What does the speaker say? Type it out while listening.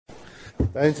弟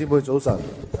兄姊妹早晨，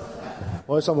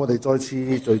開心我哋再次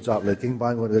聚集嚟敬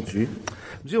拜我哋嘅主。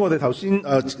唔知我哋頭先唔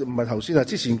係頭先啊，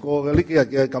之前過嘅呢幾日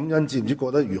嘅感恩節，唔知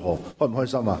過得如何，開唔開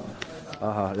心啊？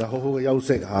有好好嘅休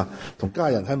息嚇，同家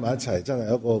人喺埋一齊，真係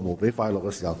一個無比快樂嘅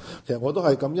時候。其實我都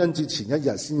係感恩節前一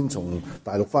日先從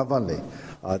大陸翻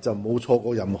嚟，就冇錯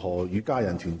過任何與家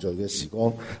人團聚嘅時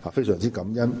光，非常之感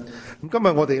恩。咁今日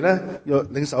我哋咧要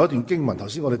領受一段經文，頭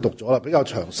先我哋讀咗啦，比較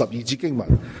長12節經文。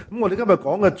咁我哋今日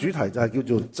講嘅主題就係叫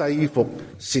做制服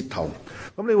舌頭。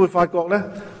咁你會發覺咧，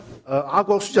雅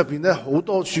各書入邊咧好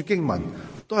多處經文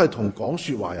都係同講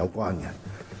說話有關嘅。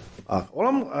我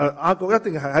諗雅各一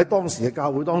定係喺當時嘅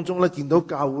教會當中咧，見到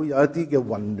教會有一啲嘅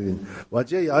混亂，或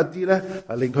者有一啲咧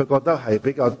令佢覺得係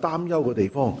比較擔憂嘅地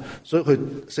方，所以佢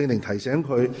聖靈提醒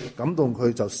佢，感動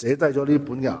佢就寫低咗呢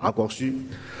本嘅雅各書。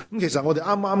咁其實我哋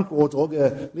啱啱過咗嘅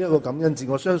呢一個感恩節，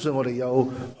我相信我哋有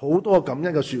好多感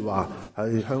恩嘅說話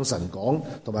係向神講，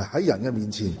同埋喺人嘅面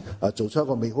前做出一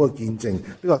個美好嘅見證，呢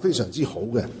個係非常之好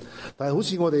嘅。但係好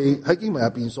似我哋喺經文入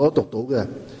邊所讀到嘅，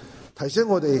提醒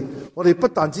我哋不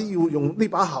但止要用呢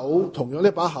把口，同樣呢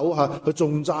把口去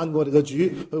頌讚我哋嘅主，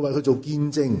去為佢做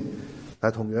見證。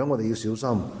但係同樣我哋要小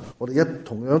心，我哋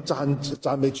同樣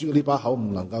讚美主嘅呢把口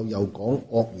唔能夠又講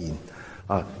惡言。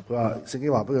佢話聖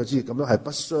經話俾佢知，咁樣係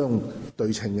不相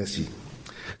對稱嘅事。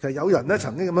其實有人咧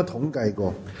曾經咁樣統計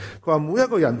過，佢話每一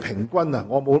個人平均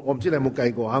我唔知你有冇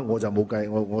計過，我就冇計，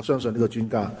我相信呢個專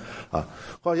家。佢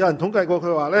話有人統計過，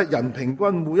佢話咧人平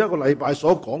均每一個禮拜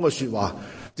所講嘅說話，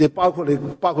即係包括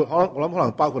可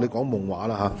能包括你講夢話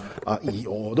啦而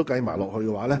都計埋落去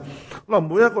嘅話咧，可能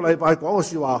每一個禮拜講嘅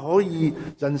說話可以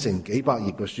印成幾百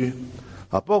頁嘅書。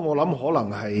不過我諗可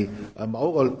能係某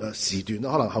一個時段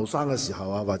啦，可能後生嘅時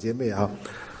候或者咩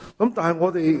咁，但係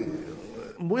我哋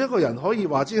每一個人可以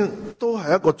話之都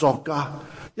係一個作家，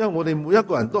因為我哋每一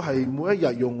個人都係每一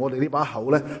日用我哋呢把口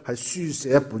咧係書寫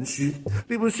一本書。呢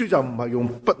本書就唔係用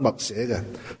筆墨寫嘅，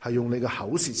係用你嘅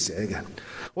口舌寫嘅。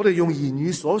我哋用言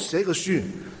語所寫嘅書，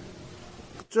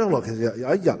將來其實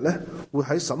有一日咧會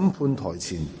喺審判台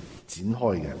前展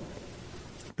開嘅，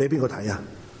俾邊個睇啊？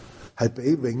係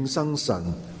俾永生神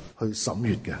去審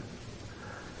閱嘅。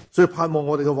所以盼望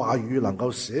我哋嘅話語能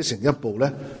夠寫成一部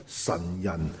咧神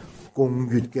人共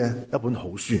閱嘅一本好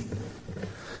書。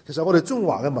其實我哋中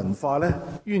華嘅文化咧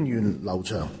源遠流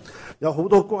長，有好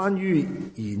多關於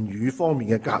言語方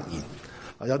面嘅格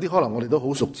言。有啲可能我哋都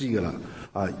好熟知㗎啦。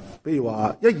比如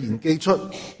話一言既出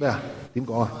咩啊？點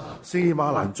講啊？駟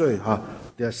馬難追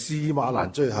定係駟馬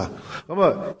難追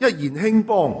咁一言興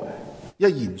邦，一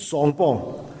言喪邦。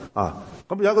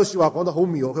咁有一句說話講得好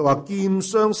妙，佢話劍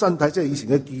傷身體，即係以前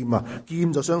嘅劍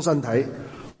劍就傷身體，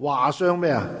話傷咩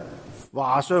啊？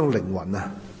話傷靈魂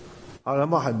啊！諗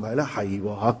下係唔係咧？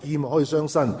係劍可以傷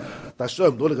身，但係傷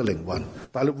唔到你嘅靈魂。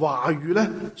但係你話語咧，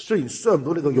雖然傷唔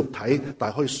到你嘅肉體，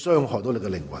但係可以傷害到你嘅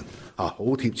靈魂。好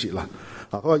貼切啦！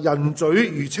佢話人嘴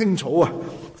如青草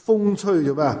風吹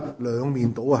咗咩啊？兩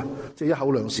面倒即係一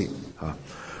口兩舌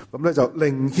咁咧就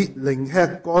寧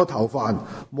吃過頭飯，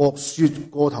莫說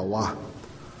過頭話。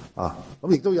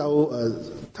咁亦都有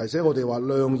提醒我哋話，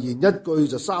良言一句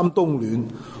就三冬暖，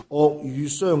惡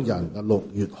語傷人6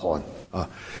月寒。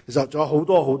其實仲有好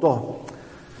多好多。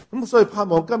咁所以盼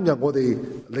望今日我哋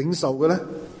領受嘅咧，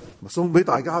送俾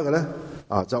大家嘅咧，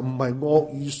就唔係惡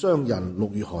語傷人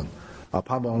6月寒。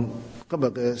盼望今日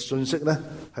嘅信息咧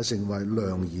係成為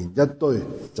良言一堆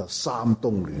就三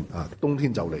冬暖。冬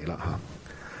天就嚟啦。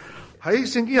喺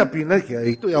聖經入邊咧，其實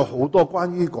亦都有好多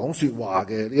關於講說話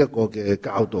嘅呢一個嘅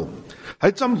教導。喺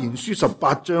箴言書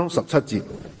18章17節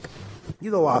呢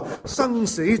度話，生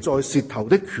死在舌頭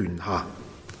的權下。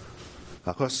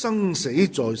佢話生死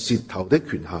在舌頭的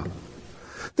權下。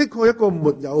的確，一個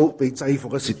沒有被制服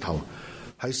嘅舌頭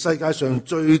係世界上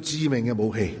最致命嘅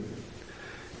武器。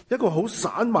一個好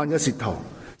散漫嘅舌頭，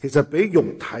其實比肉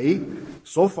體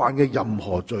所犯嘅任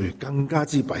何罪更加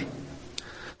之弊。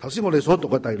頭先我哋所讀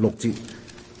嘅第6節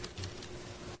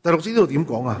呢度點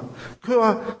講啊？佢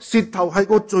話舌頭係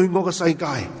個罪惡嘅世界，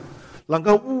能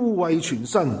夠污穢全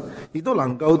身，亦都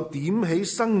能夠點起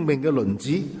生命嘅輪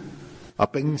子。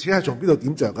並且係從邊度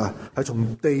點着啊？係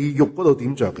從地獄嗰度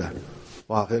點着嘅。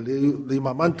哇！其實你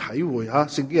慢慢體會下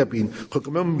聖經入邊佢咁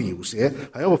樣描寫，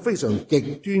係一個非常極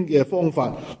端嘅方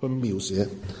法去描寫。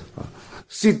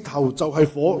舌頭就係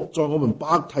火，在我們百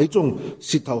體中，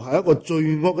舌頭係一個罪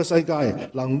惡嘅世界，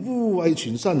能污穢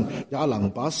全身，也能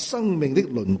把生命的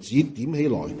輪子點起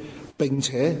來，並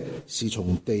且是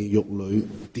從地獄裏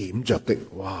點着的。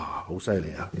哇，好犀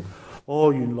利啊！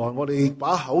原來我哋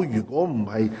把口如果唔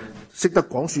係識得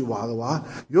講說話嘅話，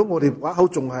如果我哋把口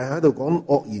仲係喺度講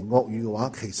惡言惡語嘅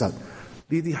話，其實呢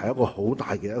啲係一個好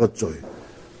大嘅一個罪。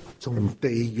從地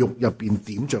獄入邊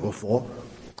點着個火，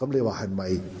咁你話係咪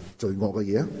罪惡嘅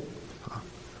嘢啊？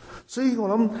所以我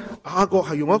諗雅各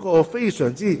係用一個非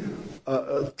常之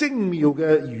精妙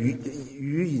嘅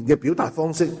語言嘅表達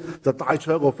方式，就帶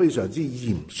出一個非常之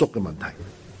嚴肅嘅問題。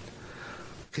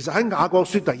其實喺雅各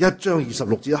書第1章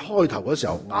26節一開頭嗰時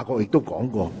候，雅各亦都講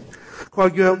過，佢話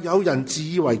若有人自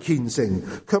以為虔誠，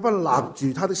卻不勒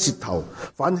住他的舌頭，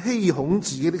反欺哄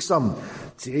自己的心，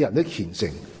這人的虔誠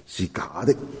是假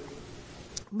的。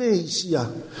咩意思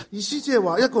啊？意思即係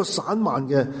話一個散漫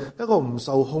嘅、一個唔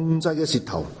受控制嘅舌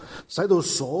頭，使到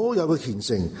所有嘅虔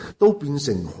誠都變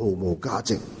成毫無價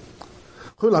值。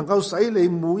佢能夠使你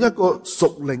每一個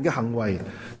屬靈嘅行為，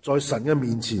在神嘅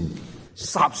面前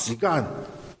霎時間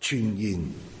全然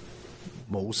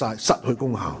冇晒，失去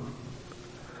功效。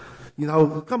然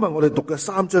後今日我哋讀嘅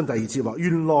3章第2節話，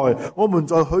原來我們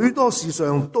在許多事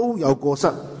上都有過失。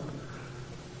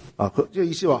即係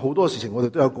意思話好多事情我哋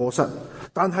都有過失，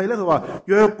但係咧佢話，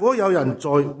若果有人在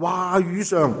話語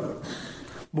上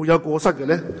沒有過失嘅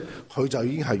咧，佢就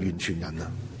已經係完全人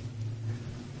啦。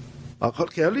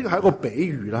其實呢個係一個比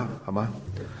喻啦，係嘛？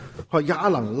佢也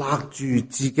能勒住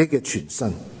自己嘅全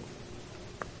身。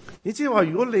你即係話，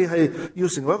如果你係要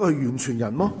成為一個完全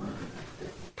人咯，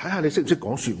睇下你識唔識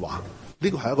講說話，呢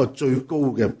個係一個最高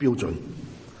嘅標準。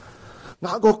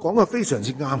雅各講嘅非常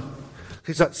之啱。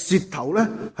其實舌頭咧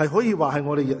係可以話係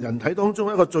我哋人體當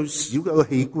中一個最小嘅一個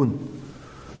器官，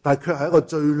但係卻係一個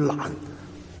最難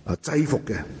制服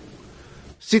嘅。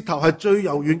舌頭係最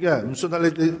柔軟嘅，唔信啊！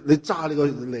你揸你個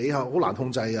脷啊，好難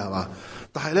控制嘅係嘛？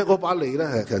但係咧嗰把脷咧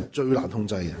係其實最難控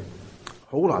制嘅，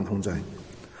好難控制。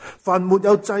凡沒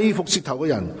有制服舌頭嘅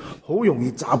人，好容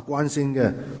易習慣性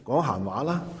嘅講閒話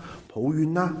啦、抱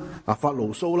怨啦、發牢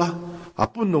騷啦、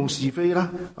搬弄是非啦、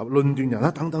論斷人啦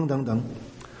等等等等。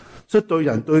所以對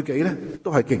人對己咧都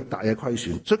係極大嘅虧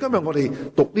損。所以今日我哋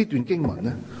讀呢段經文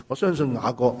咧，我相信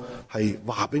雅各係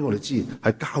話俾我哋知，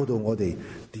係教導我哋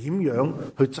點樣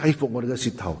去制服我哋嘅舌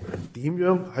頭，點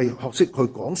樣係學識去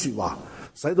講說話，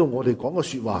使到我哋講嘅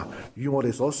說話與我哋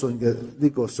所信嘅呢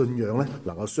個信仰咧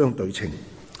能夠相對稱。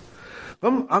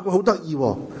咁雅各好得意，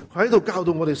佢喺度教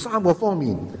導我哋3個方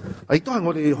面，亦都係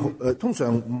我哋通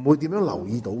常唔會點樣留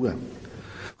意到嘅。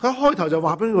佢一開頭就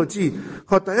話俾佢知，佢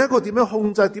話第一個點樣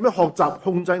控制、點樣學習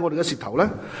控制我哋嘅舌頭咧？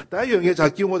第一樣嘢就係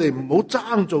叫我哋唔好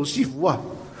爭做師傅啊，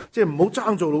即係唔好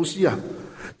爭做老師啊。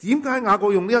點解雅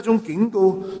各用呢一種警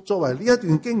告作為呢一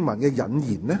段經文嘅引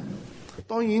言呢？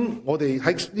當然我哋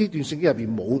喺呢段聖經入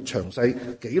邊冇詳細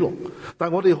記錄，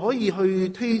但係我哋可以去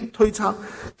推測，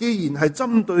既然係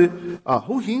針對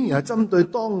好顯然係針對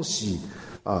當時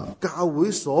教會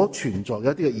所存在嘅一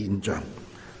啲嘅現象。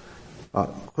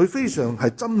佢非常係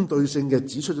針對性嘅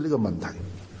指出咗呢個問題。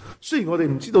雖然我哋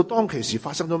唔知道當其時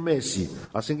發生咗咩事，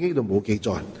聖經呢度冇記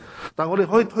載，但我哋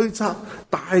可以推測，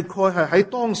大概係喺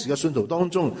當時嘅信徒當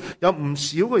中，有唔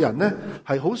少嘅人呢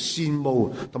係好羨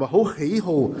慕同埋好喜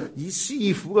好以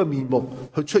師傅嘅面目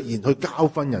去出現，去教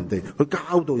訓人哋，去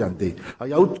教導人哋，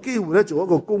有機會咧做一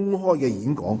個公開嘅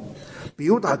演講，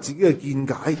表達自己嘅見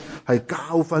解，係教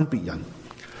訓別人。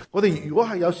我哋如果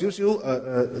係有少少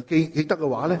記得嘅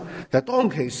話咧，其實當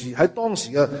其時喺當時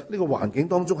嘅呢個環境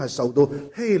當中係受到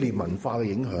希臘文化嘅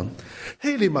影響。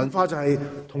希臘文化就係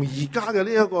同而家嘅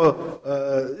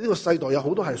呢個世代有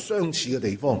好多係相似嘅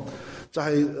地方，就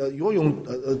係如果用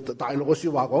大陸嘅説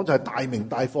話講，就係大鳴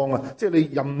大放啊！即係你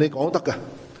任你講得㗎。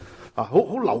好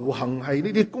流行係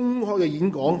呢啲公開嘅演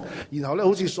講，然後咧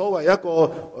好似所謂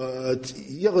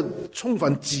一個充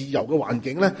分自由嘅環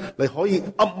境咧，你可以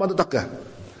噏乜都得嘅。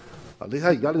你睇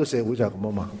而家呢個社會就係咁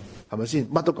啊嘛，係咪先？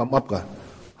乜都咁噏噶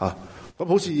嚇，咁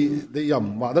好似你又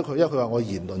唔話得佢，因為佢話我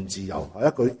言論自由，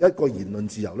一個言論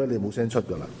自由咧，你冇聲出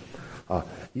噶啦，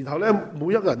然後咧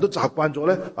每一個人都習慣咗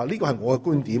咧，呢個係我嘅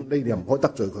觀點，你哋又唔可以得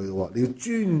罪佢嘅喎，你要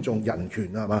尊重人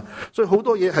權啊，係嘛？所以好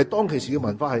多嘢係當其時嘅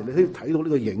文化係你可以睇到呢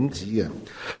個影子嘅。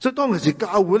所以當其時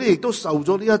教會咧亦都受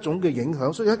咗呢一種嘅影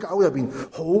響，所以喺教會入邊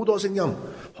好多聲音，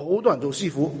好多人做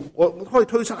師傅，我可以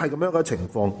推測係咁樣嘅情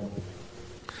況。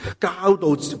教導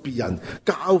別人，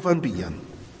教訓別人，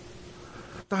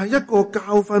但係一個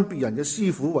教訓別人嘅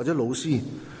師傅或者老師，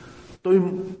對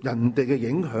人哋嘅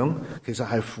影響，其實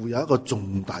係負有一個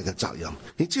重大嘅責任。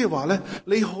亦即係話咧，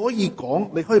你可以講，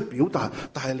你可以表達，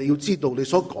但係你要知道你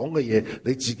所講嘅嘢，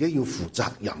你自己要負責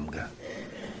任嘅，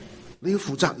你要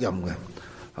負責任嘅。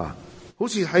好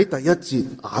似喺第1節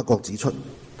雅各指出，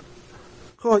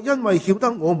佢話因為曉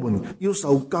得我們要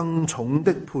受更重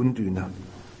的判斷啊。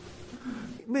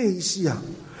咩意思啊？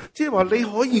即係話你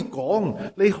可以講，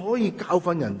你可以教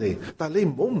訓人哋，但係你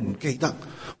唔好唔記得，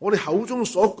我哋口中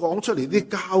所講出嚟啲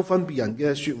教訓別人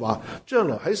嘅說話，將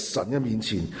來喺神嘅面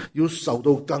前要受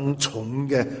到更重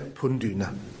嘅判斷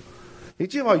啊！亦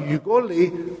即係話，如果你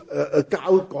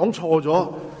講錯咗，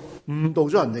誤導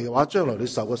咗人哋嘅話，將來你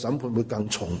受嘅審判會更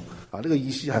重啊！呢個意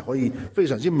思係可以非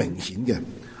常之明顯嘅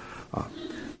啊！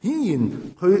顯然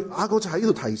雅各就喺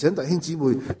呢度提醒弟兄姊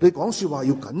妹，你講說話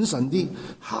要謹慎啲，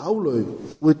考慮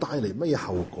會帶嚟乜嘢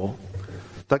後果。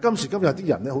但係今時今日啲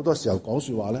人咧，好多時候講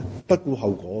說話咧不顧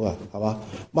後果噶，係嘛？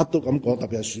乜都咁講，特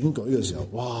別係選舉嘅時候，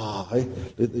哇！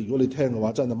你如果你聽嘅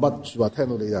話，真係乜說話聽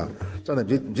到你啊，真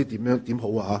係唔知點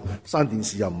好啊！閂電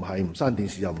視又唔係，唔閂電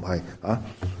視又唔係啊！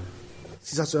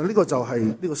事實上呢個就係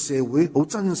呢個社會好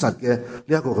真實嘅呢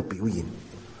一個嘅表現。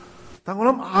但我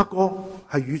諗雅各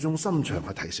係語重心長，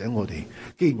係提醒我哋，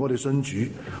既然我哋信主，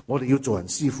我哋要做人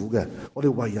師傅嘅，我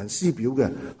哋為人師表嘅，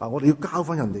我哋要教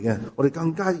翻人哋嘅，我哋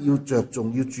更加要着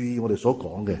重，要注意我哋所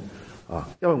講嘅，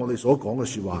因為我哋所講嘅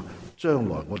說話，將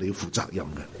來我哋要負責任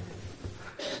嘅。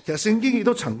其實聖經亦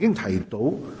都曾經提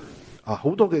到，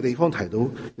好多嘅地方提到，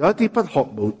有一啲不學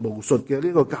無術嘅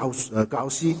呢個教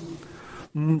師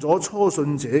誤咗初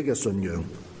信者嘅信仰。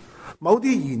某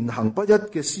啲言行不一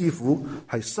嘅師傅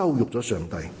係羞辱咗上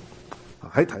帝，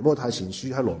喺提摩太前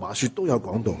書、喺羅馬書都有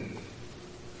講到，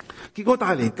結果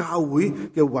帶嚟教會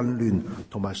嘅混亂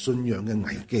同埋信仰嘅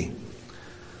危機。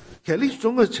其實呢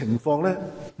種嘅情況咧，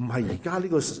唔係而家呢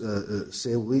個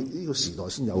社會呢個時代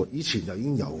先有，以前就已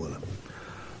經有噶啦。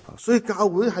所以教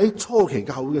會喺初期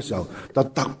教會嘅時候，就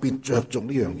特別着重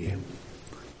呢樣嘢。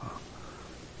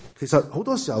其實好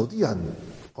多時候啲人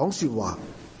講說話，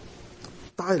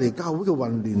帶嚟教會嘅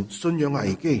混亂、信仰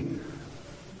危機，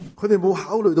佢哋冇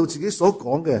考慮到自己所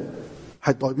講嘅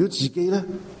係代表自己咧，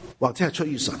或者係出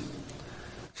於神。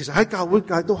其實喺教會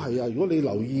界都係啊！如果你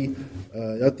留意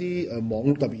有啲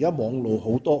特別而家網絡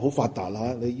好多好發達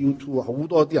啦，你 YouTube 好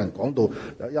多啲人講道，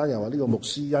有人話呢個牧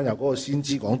師，有人嗰個先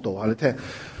知講道啊，你聽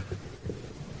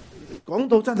講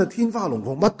到真係天花龍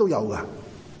鳳，乜都有噶。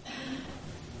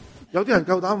有啲人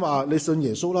夠膽話你信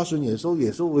耶穌啦，信耶穌，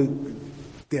耶穌會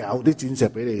掉啲鑽石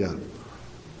俾你噶。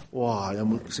哇！有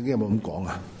冇聖經有冇咁講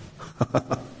啊？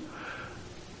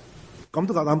咁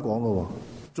都夠膽講噶，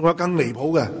仲有更離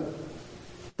譜嘅。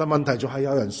但問題就係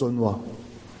有人信，有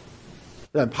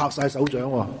人拍晒手掌。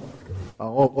我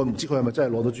唔知佢係咪真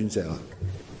係攞到鑽石啊？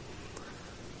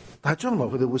但係將來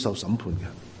佢哋會受審判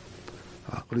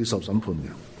嘅，佢哋受審判嘅。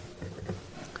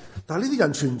但係呢啲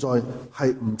人存在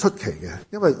係唔出奇嘅，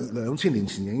因為2000年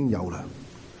前已經有啦。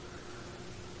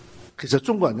其實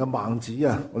中國人嘅孟子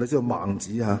啊，我哋知道孟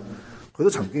子啊，佢都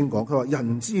曾經講，佢話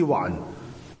人之患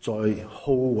在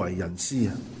好為人師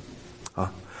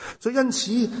啊。所以因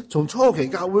此，從初期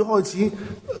教會開始，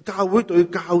教會對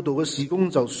教導嘅事工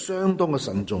就相當嘅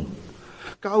慎重。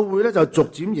教會咧就逐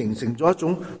漸形成咗一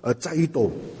種制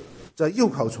度，就係要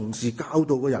求從事教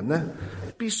導嘅人咧，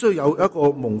必須有一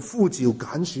個蒙呼召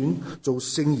揀選做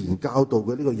聖言教導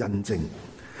嘅呢個印證，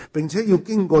並且要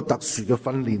經過特殊嘅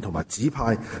訓練同埋指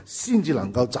派，先至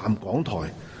能夠站講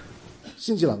台，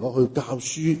先至能夠去教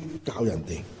書教人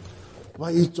哋。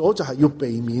為咗就係要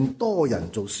避免多人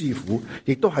做師傅，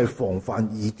亦都係防範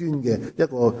異端嘅一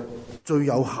個最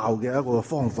有效嘅一個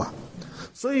方法。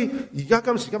所以而家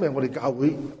今時今日我哋教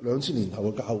會2000年後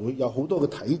嘅教會有好多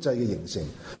嘅體制嘅形成，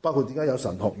包括點解有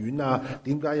神學院啊，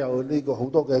點解有呢個好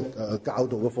多嘅教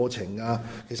導嘅課程啊，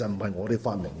其實唔係我哋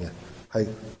發明嘅，係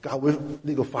教會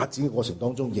呢個發展嘅過程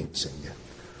當中形成嘅。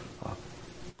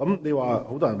咁你話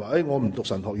好多人話，我唔讀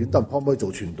神學院得，可唔可以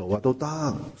做傳道啊？都得，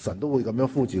神都會咁樣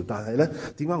呼召。但係咧，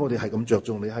點解我哋係咁着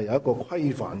重？你係有一個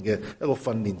規範嘅一個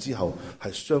訓練之後，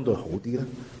係相對好啲咧？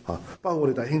包括我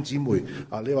哋弟兄姊妹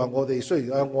你話我哋雖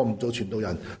然我唔做傳道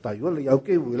人，但係如果你有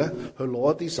機會咧，去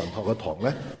攞一啲神學嘅堂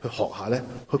咧，去學下咧，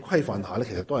去規範下咧，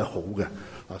其實都係好嘅。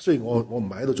雖然我唔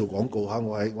係喺度做廣告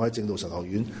我喺正道神學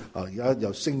院而家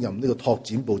又升任呢個拓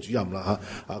展部主任啦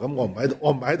咁我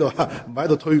唔係喺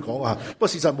度推廣不過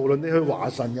事實無論你去華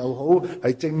神又好，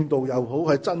係正道又好，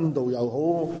係真道又好，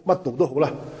乜道都好啦。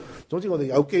總之我哋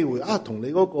有機會同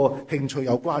你嗰個興趣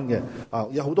有關嘅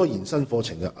有好多延伸課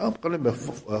程嘅咁你咪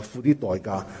付啲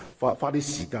代價，花啲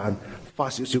時間，花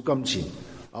少少金錢。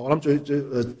我諗最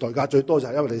代價最多就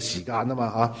係因為你時間啊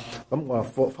嘛咁我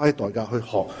花啲代價去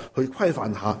學，去規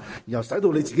範下，然後使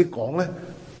到你自己講咧，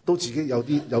都自己有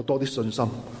多啲信心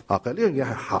其實呢樣嘢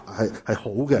係好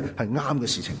嘅，係啱嘅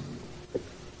事情。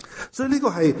所以呢個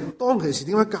係當其時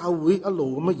點解教會一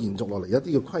路咁樣延續落嚟一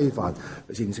啲嘅規範，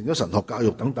形成咗神學教育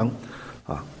等等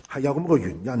係有咁個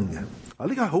原因嘅。呢個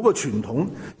係好嘅傳統，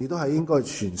亦都係應該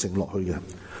傳承落去嘅。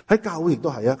喺教會亦都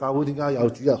係啊，教會點解有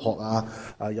主日學啊？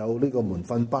有呢個門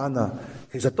訓班啊？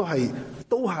其實都係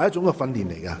一種嘅訓練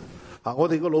嚟㗎。我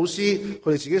哋個老師佢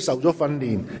哋自己受咗訓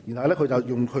練，然後咧佢就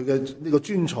用佢嘅呢個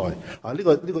專才呢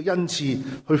個恩賜去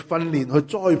訓練、去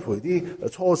栽培啲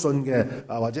初信嘅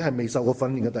或者係未受過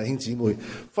訓練嘅弟兄姊妹。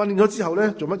訓練咗之後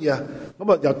咧做乜嘢啊？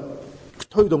咁又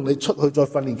推動你出去再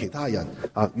訓練其他人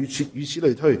如此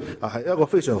類推係一個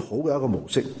非常好嘅一個模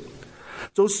式。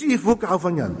做師傅教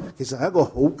訓人其實係一個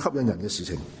好吸引人嘅事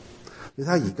情。你睇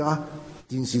下而家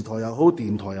電視台又好，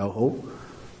電台又好。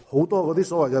好多嗰啲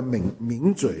所謂嘅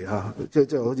名嘴即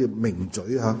係好似名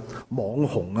嘴網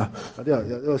紅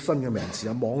有一個新嘅名詞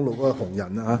網絡嗰個紅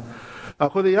人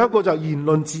佢哋有一個就言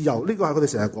論自由，呢個係佢哋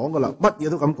成日講噶啦，乜嘢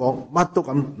都咁講，乜都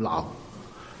咁鬧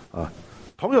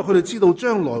倘若佢哋知道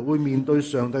將來會面對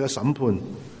上帝嘅審判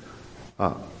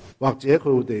或者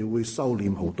佢哋會收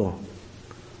斂好多。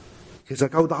其實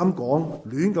夠膽講，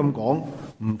亂咁講，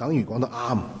唔等於講得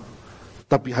啱，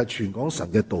特別係傳講神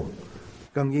嘅道。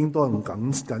更應當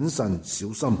謹慎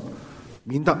小心，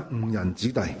免得誤人子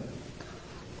弟，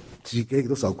自己亦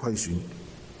都受虧損。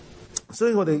所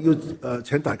以我哋要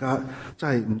請大家真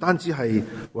係唔單止係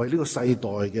為呢個世代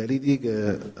嘅呢啲嘅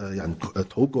人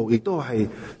禱告，亦都係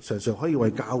常常可以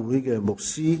為教會嘅牧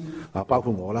師包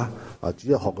括我啦主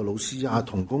日學嘅老師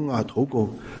同工禱告，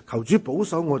求主保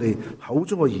守我哋口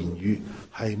中嘅言語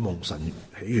係蒙神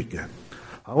喜悅嘅。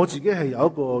我自己係有一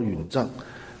個原則。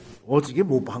我自己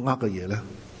冇把握嘅嘢咧，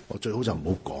我最好就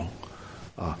唔好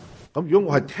講咁如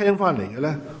果我係聽翻嚟嘅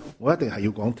咧，我一定係要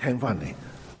講聽翻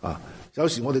嚟有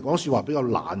時我哋講說話比較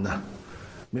懶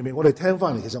明明我哋聽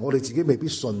翻嚟，其實我哋自己未必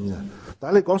信嘅。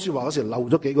但係你講說話嗰時漏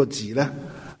咗幾個字咧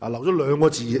漏咗2個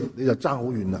字，你就爭好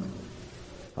遠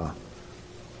啦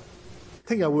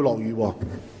聽日會落雨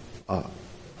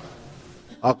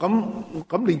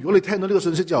咁你如果你聽到呢個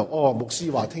信息之後，牧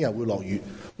師話聽日會落雨，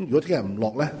咁如果聽日唔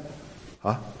落咧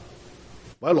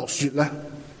或者落雪咧，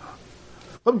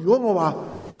咁如果我話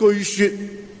據說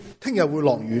聽日會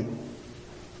落雨，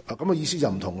咁嘅意思就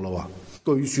唔同咯。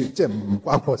據說即係唔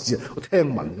關我事，我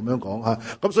聽聞咁樣講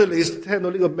咁所以你聽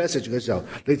到呢個 message 嘅時候，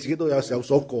你自己都有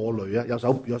所過濾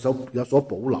有所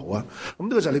保留咁呢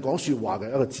個就係你講說話嘅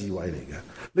一個智慧嚟嘅。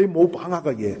你冇把握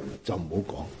嘅嘢就唔好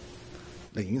講。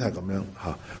寧願係咁樣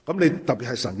咁你特別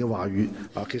係神嘅話語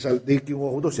其實你叫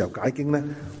我好多時候解經咧，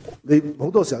你好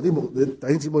多時候啲弟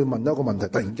兄姊妹問一個問題，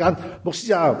突然間牧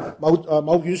師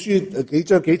某卷書幾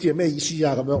章幾節係咩意思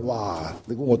咁樣，哇！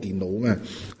你估我電腦咩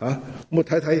咁我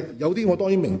睇睇，有啲我當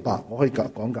然明白，我可以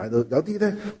講解到，有啲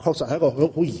咧確實係一個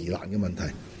好疑難嘅問題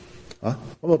咁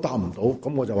我答唔到，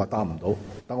咁我就話答唔到，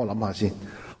等我諗下先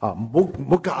唔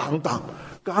好夾硬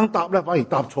答咧，反而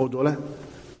答錯咗咧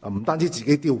唔單止自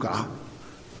己丟架。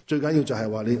最緊要就係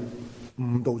話你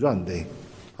誤導咗人哋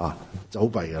就好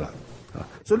弊噶啦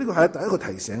所以呢個係第一個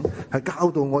提醒，係教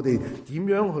導我哋點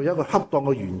樣去一個恰當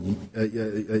嘅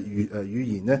語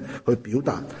言咧去表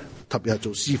達，特別係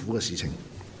做師傅嘅事情。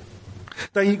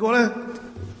第二個咧，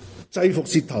制服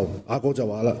舌頭，雅各就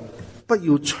話啦，不要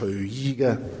隨意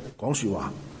嘅講說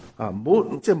話唔好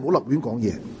立亂講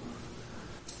嘢。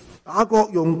雅各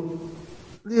用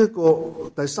呢一個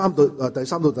第三到第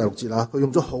6節佢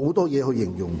用咗好多嘢去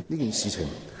形容呢件事情。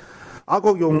雅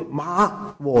各用馬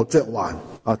和嚼環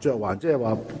嚼環即係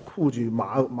話箍住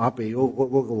馬鼻嗰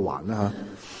個環啦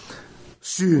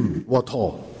船和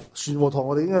舵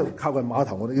我哋應該靠近碼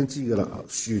頭，我哋已經知噶啦。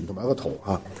船同埋一個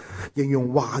舵形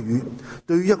容話語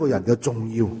對於一個人嘅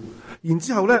重要。然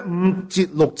之後咧5節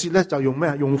6節咧就用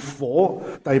咩用火。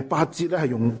第8節咧係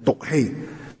用毒氣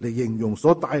嚟形容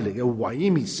所帶嚟嘅毀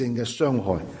滅性嘅傷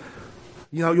害，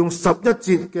然後用11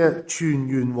節嘅泉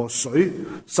源和水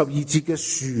，12節嘅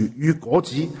樹與果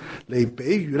子嚟比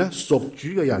喻咧屬主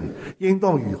嘅人應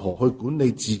當如何去管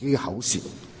理自己嘅口舌。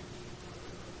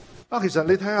其實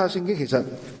你睇下聖經，其實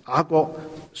雅各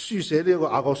書寫呢個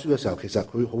雅各書嘅時候，其實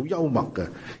佢好幽默嘅，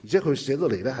而且佢寫到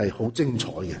嚟咧係好精彩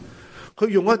嘅。佢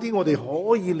用一啲我哋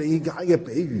可以理解嘅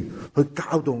比喻去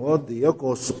教導我哋一個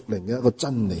屬靈嘅一個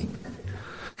真理。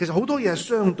其實好多嘢係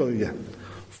相對嘅，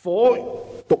火、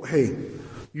毒氣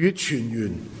與泉源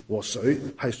和水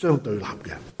係相對立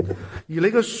嘅，而你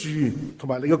嘅樹同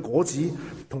埋你嘅果子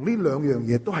同呢兩樣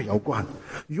嘢都係有關。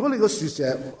如果你個樹成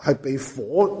日係被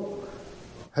火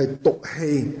係毒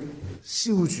氣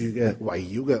燒住嘅圍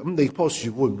繞嘅，咁你棵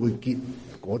樹會唔會結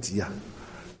果子啊？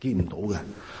結唔到嘅。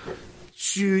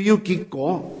樹要結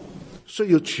果需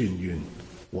要泉源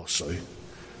和水，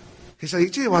其實亦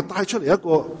即係話帶出嚟一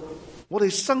個我哋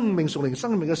生命屬靈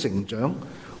生命嘅成長，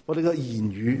我哋嘅言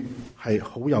語係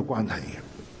好有關係嘅。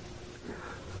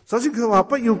首先佢話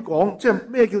不要講，即係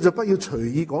咩叫做不要隨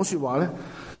意講說話咧？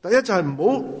第一就係唔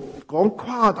好講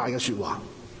誇大嘅說話。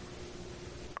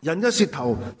人嘅舌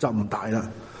頭就唔大啦，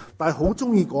但係好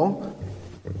中意講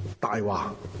大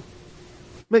話。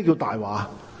咩叫大話？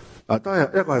都係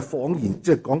一個係謊言，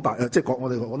即係講大，即係講我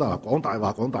哋講得講大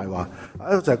話，講大話。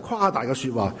一個就係誇大嘅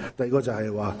說話，第二個就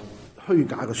係話虛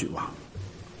假嘅說話，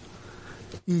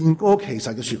言過其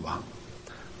實嘅說話。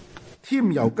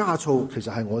添油加醋其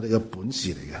實係我哋嘅本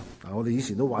事嚟嘅。我哋以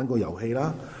前都玩過遊戲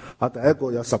啦。第一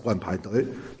個有10個人排隊。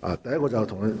第一個就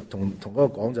同嗰個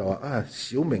講就話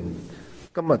小明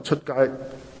今日出街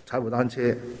踩部單車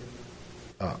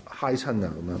揩親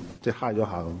啊，咁樣即係揩咗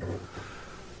下咁。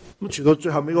咁傳到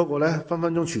最後尾嗰個咧，分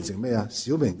分鐘傳成咩啊？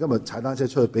小明今日踩單車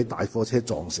出去俾大貨車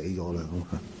撞死咗啦！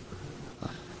咁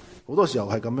好多時候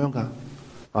係咁樣噶。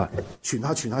傳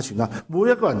下，每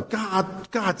一個人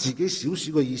加自己少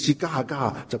少嘅意思，加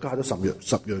下就加咗十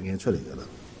樣嘢出嚟噶啦。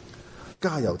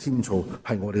加油添醋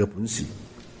係我哋嘅本事。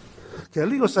其實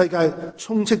呢個世界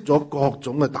充斥咗各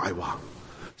種嘅大話，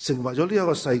成為咗呢一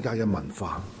個世界嘅文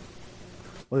化。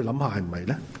我哋諗下係唔係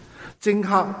咧？政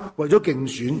客為咗競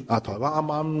選，台灣啱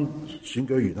啱選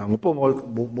舉完，不過我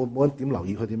冇點留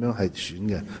意佢點樣係選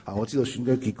嘅。我知道選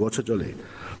舉結果出咗嚟，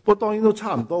不過當然都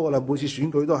差唔多噶啦。每次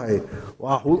選舉都係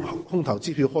好空頭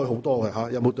支票開好多嘅，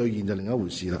有冇兌現就另一回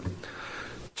事啦。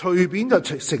隨便就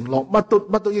承諾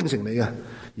乜都應承你嘅，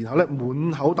然後咧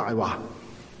滿口大話，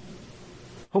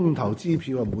空頭支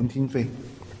票滿天飛。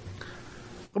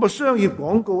咁商業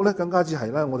廣告咧更加之係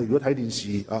啦。我哋如果睇電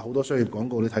視好多商業廣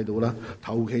告你睇到啦，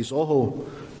投其所好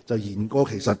就言過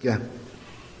其實嘅。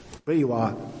比如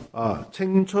話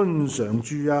青春常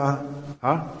駐有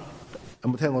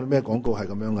冇聽過啲咩廣告係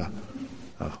咁樣噶？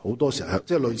好多時候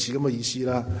即係類似咁嘅意思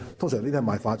啦。通常呢啲係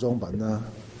賣化妝品啦，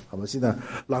係咪先啊？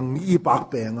能醫百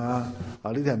病呢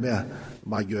啲係咩啊？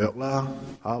賣藥啦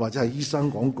或者係醫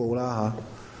生廣告啦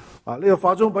呢個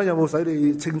化妝品有冇使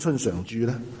你青春常駐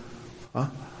咧？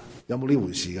有冇呢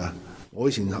回事噶？我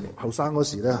以前後生嗰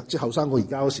時咧，即係後生過而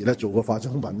家嗰時咧，做過化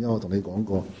妝品，我同你講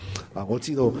過。我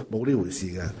知道冇呢回事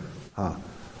嘅。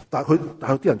但係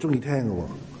啲人中意聽嘅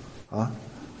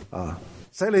喎。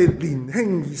使你年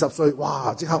輕20歲，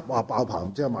哇！即刻爆棚，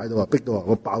即刻買到逼到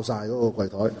我爆晒嗰個櫃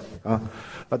台。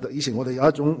以前我哋有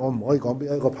一種，我唔可以講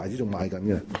邊一個牌子仲賣緊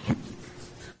嘅，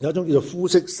有一種叫做膚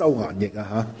色修顏液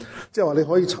即係話你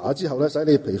可以搽之後咧，使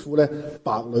你皮膚咧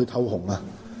白裡透紅啊！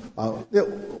因為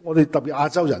我哋特別亞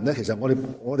洲人咧，其實我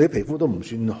哋啲皮膚都唔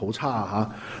算好差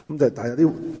咁但係有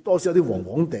啲多少有啲黃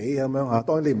黃地咁樣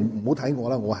當然你唔好睇我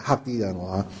啦，我係黑啲嘅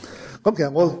我咁其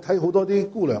實我睇好多啲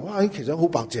姑娘，哇！其實好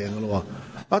白淨嘅咯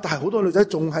但係好多女仔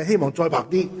仲係希望再白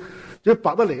啲，即係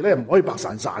白得嚟咧唔可以白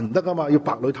潺潺唔得噶嘛，要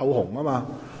白裡透紅啊嘛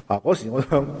嗰時我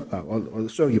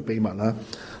商業秘密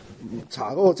查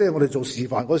嗰個即係我哋做示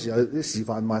範嗰時有啲示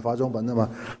範賣化妝品啊嘛，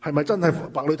係咪真係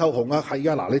白裡透紅啊？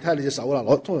係啊，嗱你睇下你隻手啦，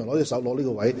通常攞隻手攞呢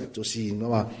個位做試驗噶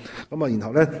嘛，咁然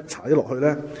後咧搽咗落去咧，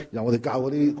然後我哋教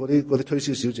嗰啲推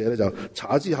銷小姐咧就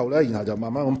搽咗之後咧，然後就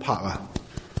慢慢咁拍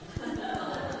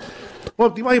我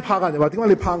話點解要拍人哋話點解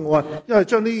你拍我因為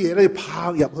將啲嘢咧拍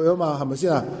入去啊嘛，係咪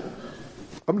先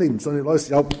咁你唔信你攞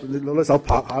隻手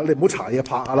拍下，你唔好搽嘢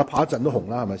拍下啦，拍一陣都紅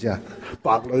啦，係咪先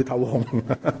白裡透紅。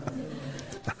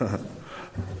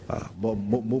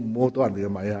冇到人哋嘅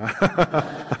米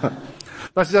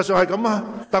但事實上係咁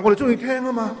但我哋中意聽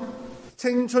啊嘛。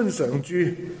青春常駐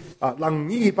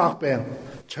能醫百病，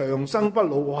長生不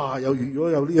老。哇！如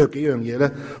果有呢幾樣嘢咧，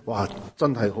哇！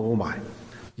真係好好賣，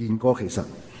言過其實。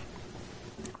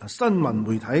新聞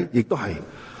媒體亦都係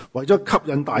為咗吸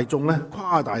引大眾咧，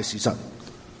誇大事實。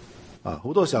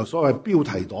好多時候所謂標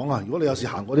題黨如果你有時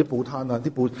行過啲報攤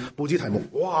啲報紙題目，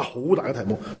哇，好大嘅題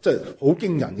目，即係好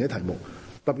驚人嘅題目。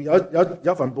特別有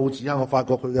一份報紙我發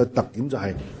覺佢嘅特點就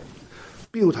係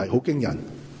標題好驚人，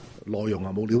內容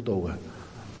冇料到嘅。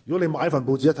如果你買份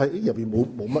報紙一睇，入邊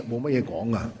冇乜嘢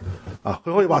講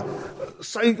佢可以話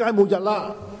世界末日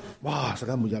啦，哇！世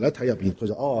界末日一睇入邊佢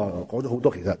就講咗好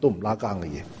多其實都唔拉更嘅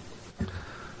嘢，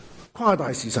誇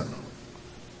大事實。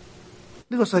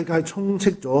呢個世界充斥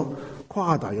咗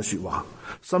誇大嘅說話，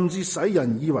甚至使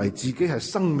人以為自己係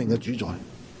生命嘅主宰，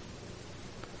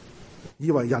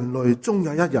以為人類終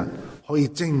有一日可以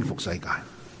征服世界。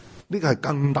呢個係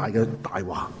更大嘅大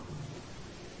話。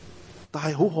但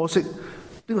係好可惜，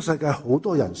呢個世界好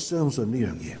多人相信呢樣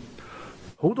嘢，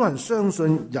好多人相信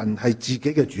人係自己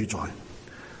嘅主宰，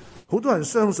好多人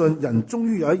相信人終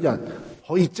於有一日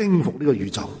可以征服呢個宇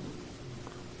宙。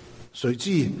誰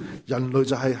知人類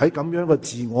就係喺咁樣嘅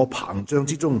自我膨脹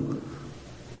之中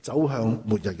走向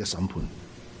末日嘅審判，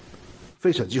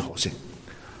非常之可惜。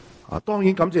當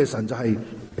然感謝神就係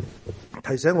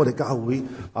提醒我哋教會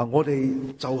我哋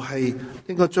就係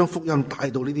應該將福音帶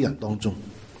到呢啲人當中。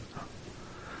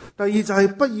第二就係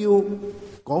不要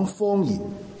講謊言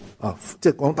啊，即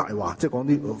係講大話，即係講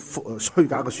啲虛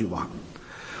假嘅說話。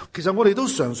其實我哋都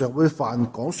常常會犯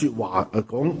講說話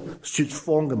講說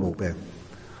謊嘅毛病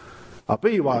啊。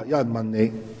比如話有人問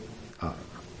你啊，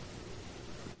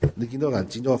你見到有人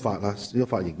剪咗個髮剪咗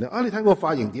髮型咧，你睇我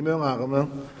髮型點樣啊？咁樣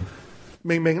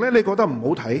明明咧你覺得唔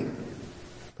好睇，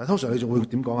但通常你仲會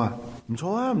點講啊？唔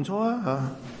錯啊，唔錯啊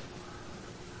嚇。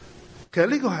其實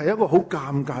呢個係一個好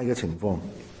尷尬嘅情況。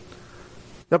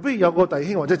又比如有個弟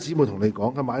兄或者姊妹同你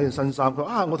講，佢買咗件新衫，佢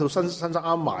話我套新衫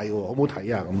啱買喎，好唔好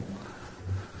睇啊？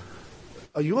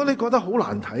咁如果你覺得好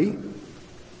難睇，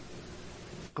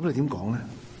咁你點講咧？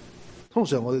通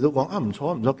常我哋都講唔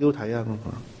錯唔錯，幾好睇啊！咁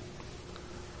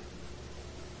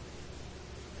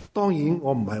當然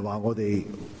我唔係話我哋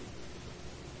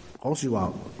講說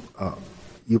話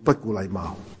要不顧禮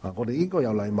貌我哋應該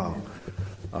有禮貌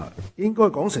應該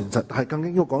講誠實，但係更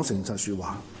應該講誠實說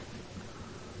話。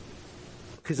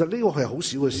其實呢個係好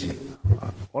少嘅事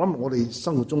我諗我哋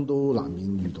生活中都難免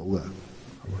遇到嘅。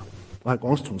我係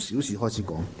講從小事開始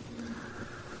講，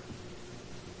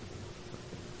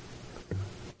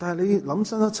但係你諗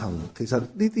深一層，其實呢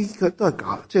啲都係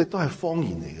假，即係都係謊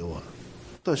言嚟嘅，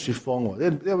都係說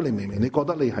謊。因為你明明你覺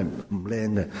得你係唔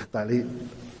靚嘅，但係你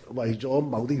為咗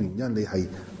某啲原因，你係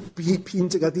編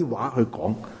織一啲話去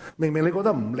講。明明你覺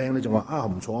得唔靚，你仲話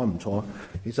唔錯啊唔錯啊，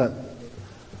其實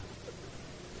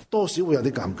多少會有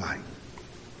啲尷尬。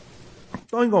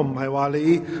當然我唔係話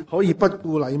你可以不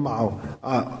顧禮貌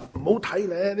唔好睇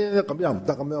咧，呢咁又唔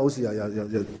得，咁樣好似又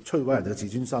摧毀人嘅自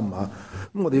尊心咁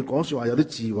我哋要講說話有啲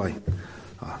智慧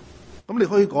咁你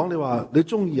可以講，你話你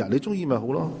中意你中意咪好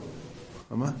咯，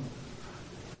係咪？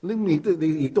你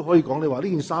亦都可以講，你話呢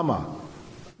件衫呢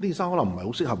件衫可能唔係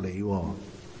好適合你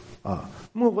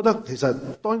咁我覺得其實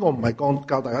當然我唔係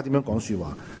教大家點樣講說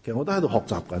話，其實我都喺度學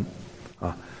習緊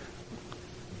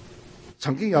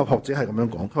曾經有學者係咁樣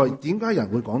講，佢話點解人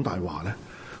會講大話咧？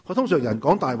佢通常人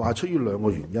講大話出於兩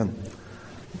個原因。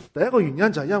第一個原因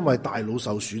就係因為大腦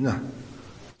受損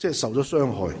即係受咗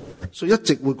傷害，所以一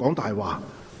直會講大話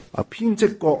編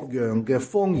織各樣嘅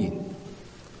謊言。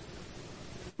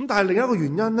咁但係另一個原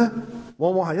因咧，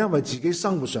往往係因為自己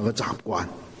生活上嘅習慣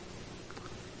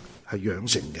係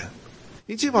養成嘅。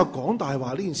亦即係話講大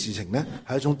話呢件事情咧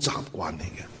係一種習慣嚟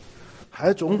嘅，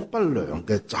係一種不良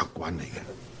嘅習慣嚟嘅。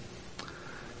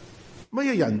乜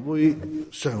嘢人會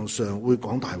常常會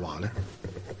講大話呢？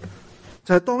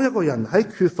就係當一個人喺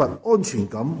缺乏安全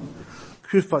感、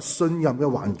缺乏信任嘅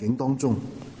環境當中，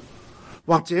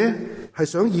或者係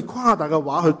想以誇大嘅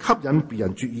話去吸引別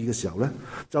人注意嘅時候呢，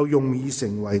就容易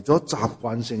成為咗習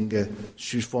慣性嘅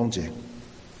說謊者。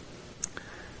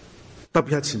特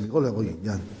別係前面嗰兩個原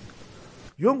因。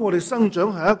如果我哋生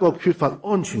長喺一個缺乏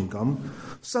安全感、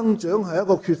生長喺一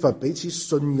個缺乏彼此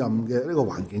信任嘅呢個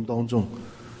環境當中，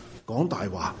講大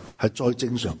話係再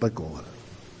正常不過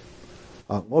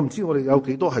噶。我唔知我哋有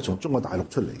幾多係從中國大陸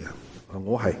出嚟嘅，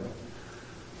我係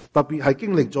特別係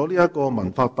經歷咗呢一個文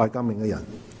化大革命嘅人，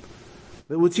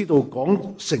你會知道講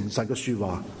誠實嘅說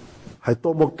話係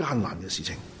多麼艱難嘅事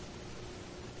情。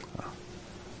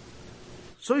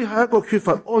所以喺一個缺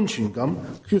乏安全感、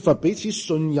缺乏彼此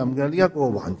信任嘅呢一個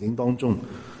環境當中，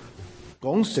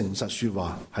講誠實說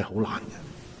話係好難嘅。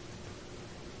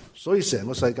所以成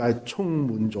個世界充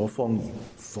滿咗謊言、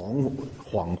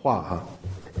謊話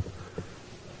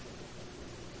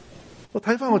我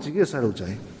睇翻我自己嘅細路仔，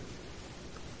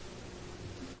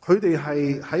佢哋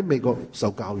係喺美國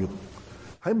受教育，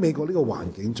喺美國呢個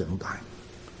環境長大，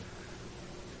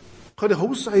佢哋好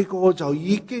細個就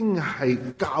已經係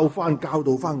教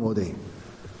導翻我哋，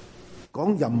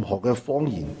講任何嘅謊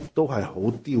言都係好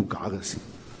丟架嘅事。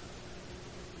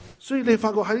所以你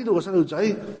發覺喺呢度嘅細路仔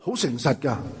好誠實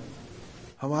噶，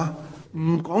係嘛？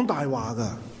唔講大話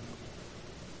噶。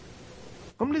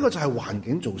咁呢個就係環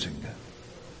境造成嘅。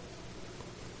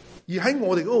而喺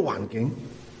我哋嗰個環境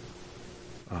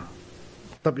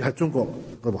特別係中國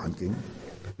嘅環境，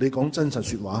你講真實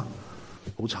說話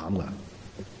好慘噶，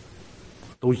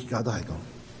到而家都係咁。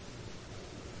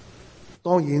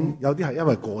當然有啲係因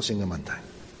為個性嘅問題，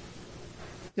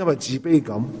因為自卑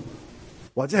感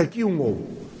或者係驕傲，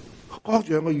各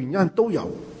樣嘅原因都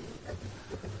有。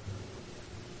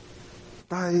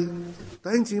但係弟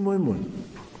兄姊妹們，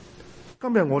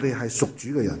今日我哋係屬主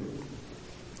嘅人，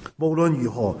無論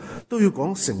如何都要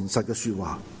講誠實嘅說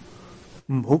話，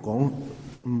唔好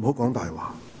講大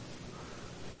話，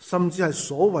甚至係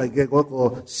所謂嘅嗰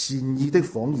個善意的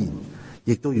謊言，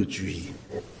亦都要注意。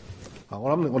我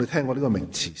諗我哋聽過呢個名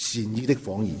詞，善意的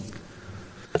謊言。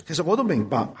其實我都明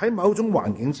白喺某種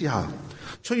環境之下，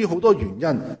出於好多原因，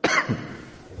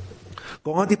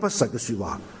講一啲不實嘅說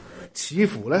話，似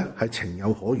乎咧係情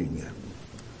有可原嘅，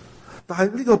但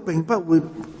係呢個並不會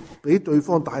俾對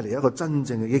方帶嚟一個真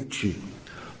正嘅益處，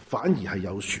反而係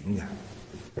有損嘅。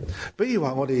比如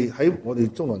話我哋喺我哋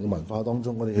中國人嘅文化當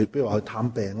中，我哋比如話去探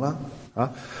病啦，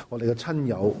我哋嘅親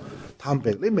友探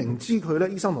病，你明知佢咧，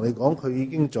醫生同你講佢已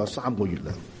經仲有3個月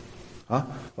啦，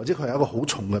或者佢係一個好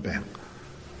重嘅病。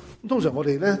通常我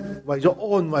哋咧為咗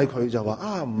安慰佢就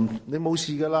話你冇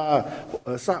事噶啦，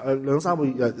兩三個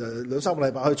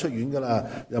禮拜可以出院噶啦，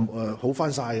又好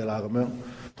翻晒噶啦咁樣。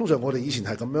通常我哋以前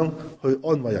係咁樣去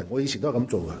安慰人，我以前都係咁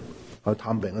做嘅，去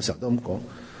探病嘅時候都咁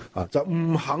講，就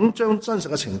唔肯將真實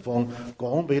嘅情況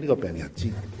講俾呢個病人知，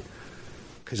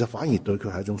其實反而對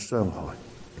佢係一種傷害。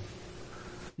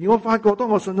而我發覺當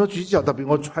我信咗主之後，特別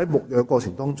我喺牧養過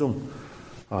程當中，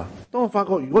當我發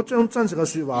覺如果將真實嘅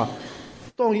說話，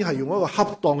當然係用一個恰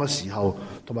當嘅時候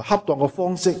同埋恰當嘅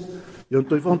方式，讓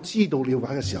對方知道了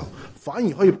解嘅時候，反而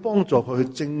可以幫助佢去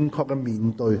正確嘅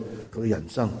面對佢嘅人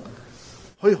生，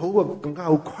可以更加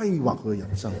好規劃佢嘅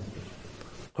人生，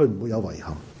佢唔會有遺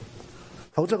憾。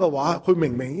否則嘅話，佢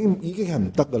明明已經係唔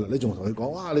得噶啦，你仲同佢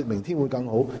講你明天會更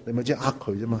好，你咪即係呃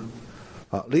佢啫嘛。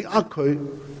你呃佢，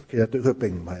其實對佢並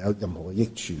唔係有任何嘅益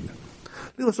處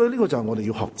嘅。所以呢個就係我哋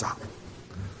要學習。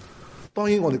當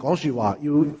然我哋講說話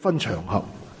要分場合，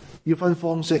要分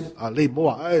方式。你唔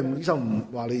好話醫生唔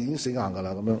話你已經死硬噶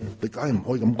啦咁樣，你梗係唔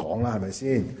可以咁講啦，係咪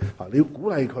先？你要鼓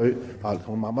勵佢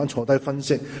同慢慢坐低分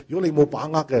析。如果你冇把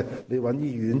握嘅，你揾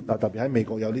醫院，特別喺美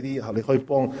國有呢啲，你可以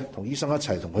同醫生一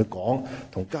齊同佢講，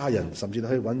同家人甚至你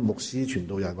可以揾牧師、傳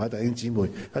道人或者弟兄姊妹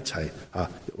一齊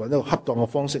揾一個恰當嘅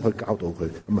方式去教導佢，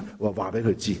唔係話俾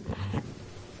佢知。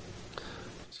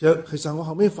其實我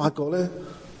後尾發覺咧，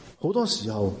好多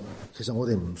時候其實我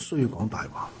哋唔需要講大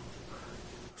話。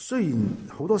雖然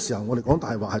好多時候我哋講大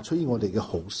話係出於我哋嘅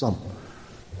好心，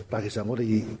但其實我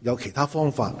哋有其他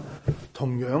方法，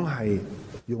同樣係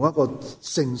用一個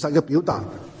誠實嘅表達，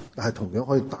但係同樣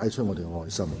可以帶出我哋嘅愛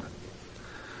心嘅。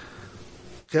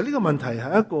其實呢個問題係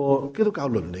一個基督教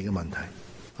倫理嘅問題。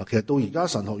其實到而家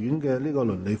神學院嘅呢個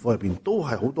倫理課入邊都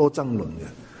係好多爭論嘅。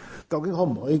究竟可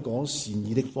唔可以講善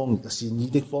意的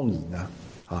謊言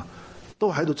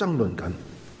都喺度爭論緊。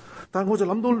但係我就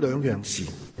諗到2樣事，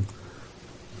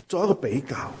作一個比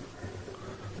較。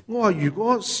我話如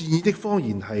果善意的謊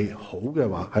言係好嘅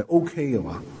話，係 OK 嘅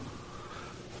話，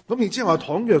咁然之後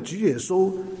倘若主耶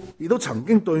穌亦都曾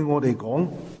經對我哋講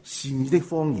善意的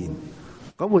謊言，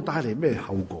咁會帶嚟咩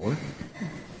後果呢？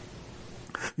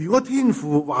如果天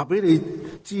父話俾你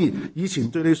知，以前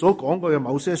對你所講過嘅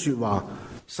某些說話，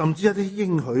甚至一啲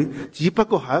應許，只不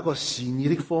過係一個善意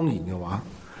的謊言嘅話，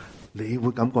你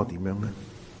會感覺點樣呢？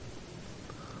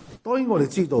當然我哋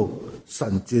知道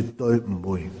神絕對唔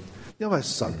會，因為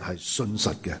神係信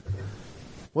實嘅，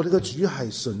我哋嘅主係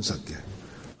信實嘅，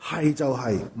係就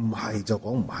係，唔係就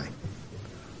講唔係。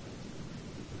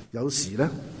有時咧，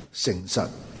誠實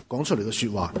講出嚟嘅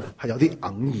說話係有啲哽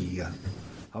耳嘅，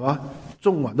係嘛？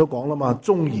中文都講啦嘛，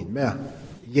忠言咩啊？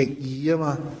逆耳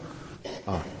啊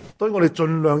嘛。所以我哋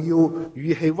盡量要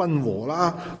語氣溫和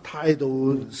啦，態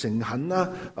度誠懇啦，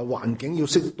環境要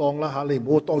適當啦，你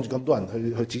唔好當住咁多人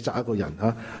去指責一個人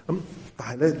咁，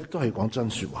但係咧都係講真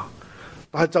說話。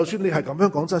但係就算你係咁樣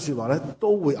講真說話咧，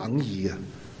都會哽耳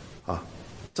嘅，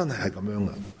真係咁樣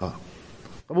嘅。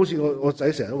咁好似我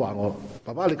仔成日都話我，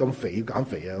爸爸你咁肥要減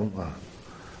肥啊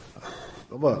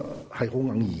咁係好哽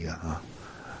耳嘅。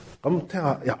咁聽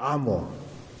下又啱喎，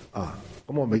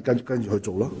咁我咪跟住去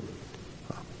做咯。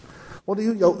我哋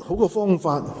要有好嘅方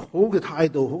法、好嘅態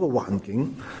度、好嘅環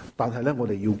境，但係咧，我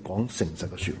哋要講誠實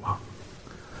嘅說話，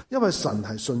因為神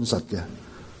係信實嘅，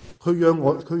佢讓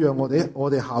我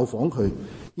哋效仿佢，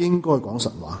應該講實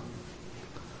話。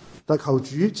但求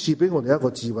主賜俾我哋一個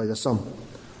智慧嘅心，呢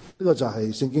個就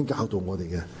係聖經教導我哋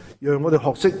嘅，讓我哋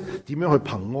學識點樣去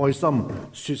憑愛心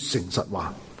說誠實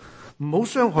話，唔好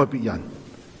傷害別人。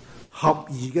合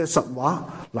宜嘅實話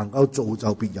能夠造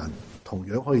就別人，同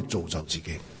樣可以造就自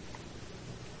己。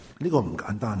呢個唔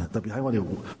簡單啊！特別喺我哋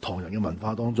唐人嘅文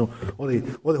化當中，我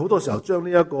哋好多時候將呢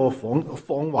一個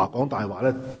謊話講大話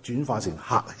咧，轉化成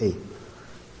客氣。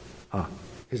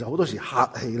其實好多時客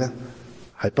氣咧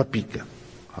係不必嘅。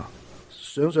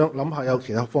諗下有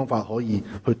其他方法可以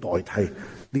去代替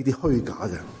呢啲虛假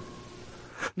嘅。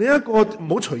另一個唔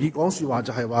好隨意講說話，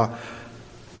就係話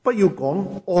不要講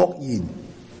惡言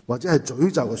或者係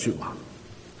詛咒嘅說話。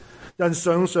人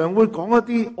常常會講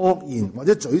一啲惡言或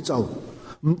者詛咒。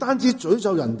唔單止詛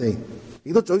咒人哋，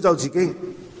亦都詛咒自己。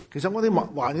其實我哋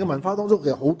華人嘅文化當中，其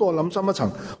實好多諗深一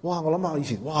層。我諗下以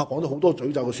前，講咗好多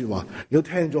詛咒嘅說話，亦都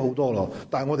聽咗好多咯。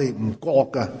但係我哋唔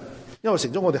覺㗎，因為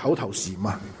成咗我哋口頭禪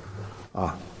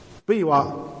啊。比如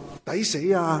話抵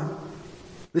死啊！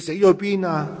你死咗邊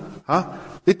啊？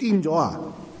你癲咗啊？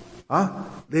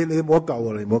你冇得救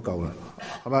啊！你冇得救啊！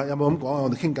係咪？有冇咁講啊？我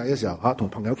哋傾偈嘅時候同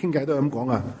朋友傾偈都係咁講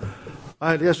啊！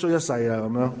唉，你一衰一世啊咁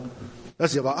樣。有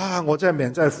時話我真係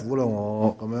命真係苦啦，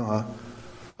我咁樣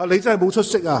你真係冇出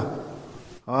息啊！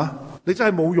你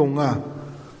真係冇用啊！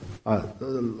阿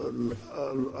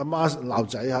媽鬧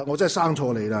仔我真係生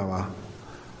錯你啦，係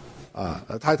嘛？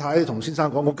太太同先生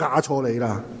講我嫁錯你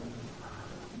啦，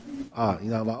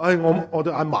然後話我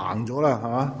對眼盲咗啦，係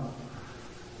嘛？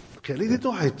其實呢啲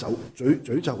都係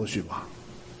詛咒嘅說話，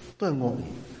都係惡言。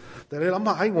但係你諗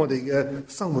下喺我哋嘅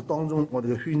生活當中，我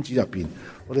哋嘅圈子入邊，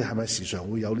我哋係咪時常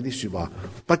會有呢啲說話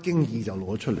不經意就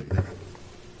攞出嚟咧？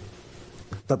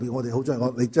特別我哋好中意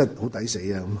講你真係好抵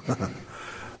死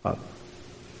啊！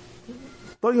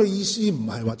當然個意思唔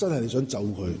係話真係你想咒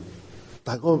佢，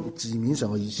但係嗰個字面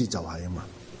上嘅意思就係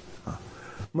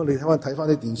咁你睇翻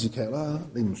啲電視劇啦，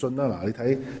你唔信啦，嗱你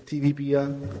睇 TVB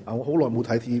我好耐冇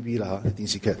睇 TVB 啦電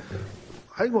視劇，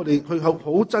喺我哋佢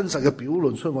好真實嘅表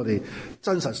露出我哋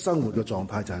真實生活嘅狀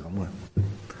態就係咁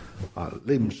嘅。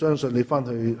你唔相信你翻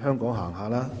去香港行下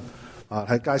啦，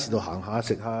喺街市度行下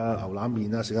食下牛腩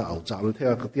麵啊，食下牛雜，你聽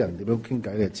下啲人點樣傾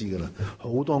偈你就知㗎啦，好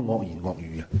多惡言惡語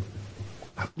嘅。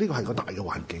呢個係個大嘅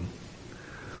環境。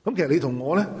咁其實你同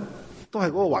我咧都係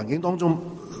嗰個環境當中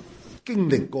經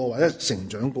歷過或者成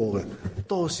長過嘅，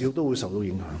多少都會受到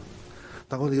影響。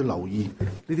但我哋要留意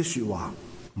呢啲說話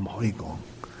唔可以講。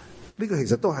呢個其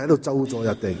實都係喺度咒詛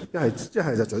人哋，一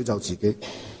係就詛咒自己。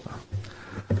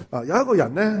有一個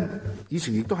人咧，以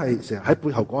前亦都係成日喺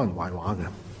背後講人壞話嘅。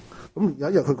咁有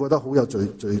一日佢覺得好有罪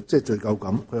疚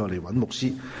感，佢又嚟揾牧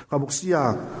師。佢話牧師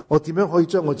啊，我點樣可以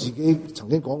將我自己曾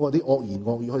經講過啲惡言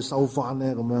惡語可以收翻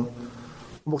咧？咁樣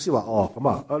牧師話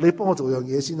咁你幫我做樣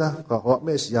嘢先啦。佢話好啊，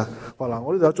咩事啊？話嗱，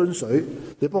我呢度有樽水，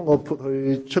你幫我潑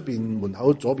去出邊門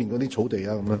口左邊嗰啲草地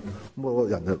啊咁樣。咁我個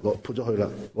人就潑咗去啦，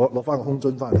攞翻個空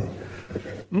樽翻嚟。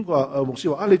咁佢話牧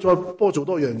師話你再幫我做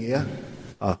多樣嘢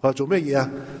啊！佢話做咩嘢啊？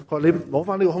佢話你攞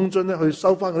翻呢個空樽咧，去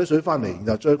收翻嗰啲水翻嚟，然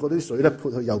後再嗰啲水咧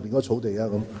潑去右邊嗰個草地啊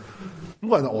咁。咁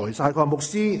個人就呆晒。佢話牧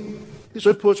師，啲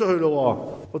水潑咗出去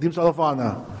咯，我點收得翻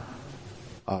啊？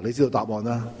你知道答案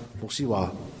啦。牧師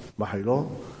話咪係咯，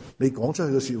你講出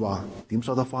去嘅說話點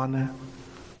收得翻咧？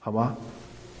係嘛？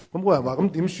咁個人話咁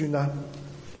點算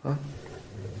啊？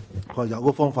佢話有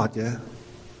個方法嘅，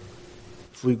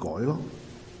悔改咯，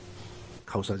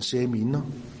求神赦免咯。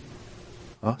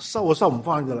收就收唔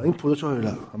翻噶啦，已經潑咗出去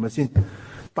啦，係咪先？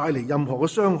帶嚟任何嘅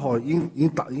傷害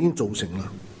已經造成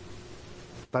啦。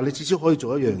但係你至少可以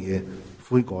做一樣嘢，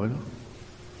悔改咯，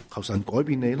求神改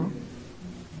變你咯，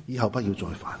以後不要再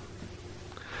犯。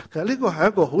其實呢個係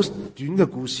一個好短嘅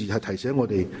故事，係提醒我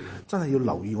哋真係要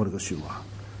留意我哋嘅說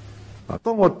話。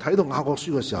當我睇到雅各書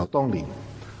嘅時候，當年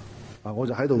我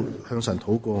就喺度向神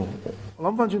禱告。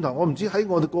我諗翻轉頭，我唔知喺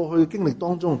我哋過去嘅經歷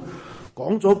當中，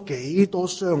講咗幾多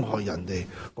傷害人哋，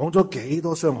講咗幾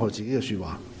多傷害自己嘅說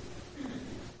話，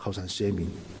求神赦免。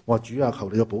我話主啊，求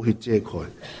你嘅寶血遮蓋。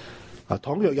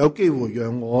倘若有機會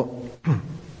讓我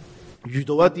遇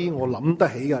到一啲我諗得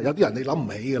起嘅，有啲人你諗唔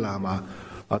起噶啦，係嘛？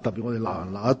特別我哋鬧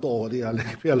人鬧得多嗰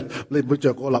啲你唔會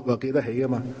着個粒又記得起噶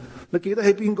嘛？你記得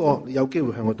起邊個，你有機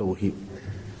會向佢道歉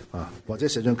或者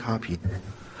寫張卡片。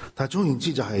但係總言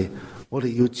之就係我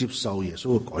哋要接受耶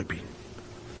穌嘅改變。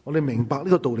我哋明白呢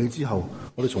個道理之後，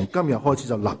我哋從今日開始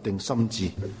就立定心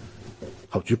志，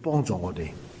求主幫助我哋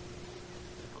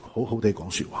好好地講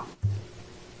說話。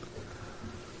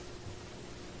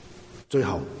最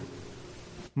後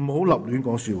唔好立亂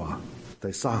講說話。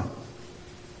第三，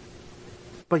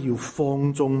不要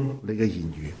放縱你嘅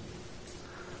言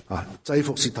語。制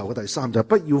服舌頭嘅第三就係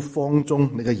不要放縱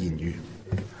你嘅言語。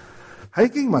喺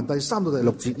經文第3到第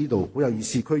6節呢度好有意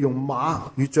思，佢用馬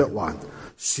與嚼環、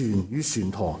船與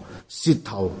船舵、舌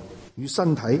頭與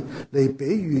身體嚟比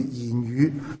喻言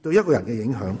語對一個人嘅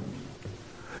影響。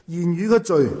言語嘅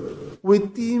罪會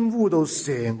玷污到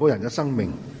成個人嘅生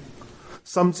命，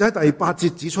甚至喺第8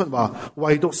節指出話，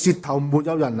唯獨舌頭沒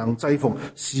有人能制服，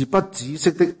是不止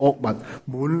息的惡物，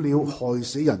滿了害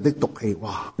死人的毒氣。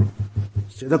哇，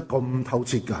寫得咁透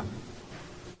徹㗎，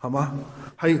係嘛？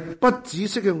係不止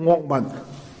息嘅惡物，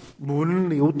滿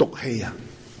了毒氣啊！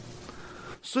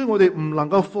所以我哋唔能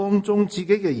夠放縱自己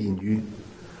嘅言語，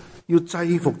要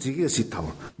制服自己嘅舌頭，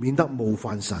免得冒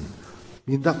犯神，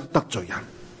免得得罪人。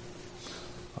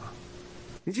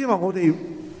你知話我哋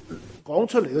講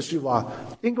出嚟嘅說話，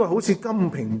應該好似金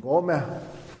蘋果咩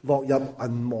落入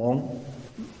銀網，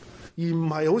而唔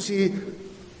係好似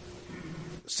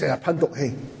成日噴毒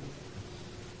氣。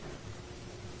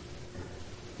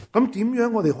咁點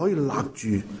樣我哋可以立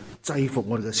住制服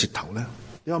我哋嘅舌頭咧？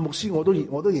你話牧師，我都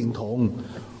認同，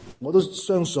我都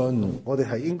相信我哋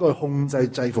係應該控制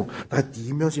制服，但係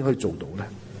點樣先可以做到咧？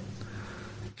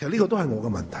其實呢個都係我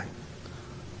嘅問題。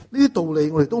呢啲道理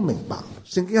我哋都明白，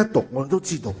聖經一讀我哋都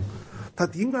知道，但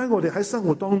係點解我哋喺生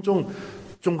活當中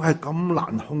仲係咁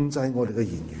難控制我哋嘅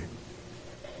言語？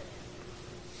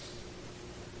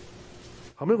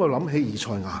後尾我諗起以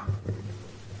賽亞，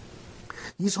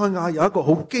以賽亞有一個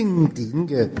好經典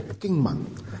嘅經文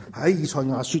喺以賽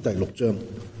亞書第6章。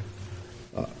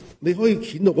你可以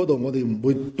掀到嗰度，我哋唔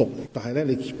會讀，但係咧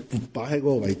你擺喺嗰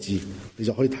個位置，你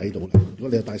就可以睇到啦。如果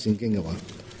你有帶聖經嘅話，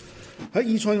喺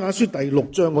以賽亞書第6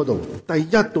章嗰度，第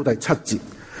1到第7節，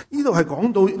呢度係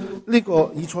講到呢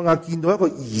個以賽亞見到一個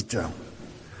異象。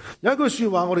有一句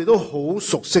說話我哋都好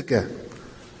熟悉嘅，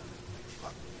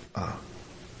佢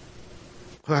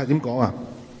係點講啊？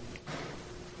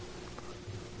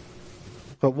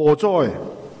佢話禍哉，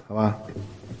係嘛？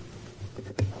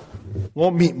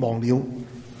我滅亡了。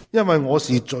因為我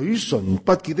是嘴唇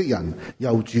不潔的人，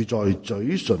又住在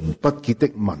嘴唇不潔的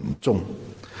民中。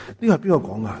呢個係邊個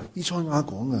講啊？以賽亞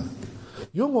講啊。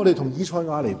如果我哋同以賽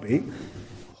亞嚟比，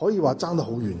可以話爭得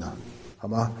好遠啊，係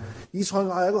嘛？以賽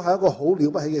亞係一個好了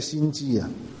不起嘅先知啊，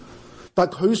但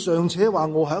佢尚且話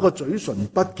我係一個嘴唇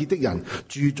不潔的人，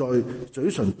住在嘴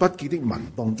唇不潔的民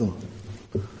當中。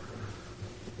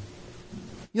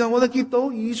然後我哋見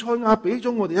到以賽亞俾咗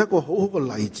我哋一個好好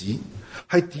嘅例子。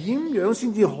係點樣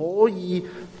先至可以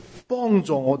幫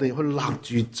助我哋去勒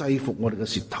住制服我哋嘅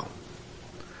舌頭？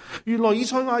原來以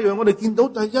賽亞讓我哋見到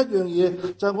第一樣嘢，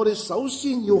就係我哋首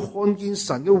先要看見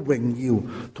神嘅榮耀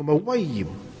同埋威嚴。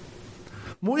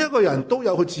每一個人都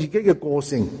有佢自己嘅個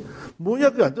性，每一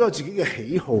個人都有自己嘅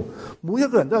喜好，每一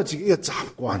個人都有自己嘅習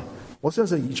慣。我相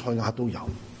信以賽亞都有。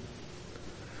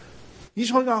以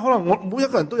賽亞可能我每一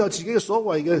個人都有自己嘅所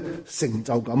謂嘅成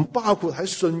就感，包括喺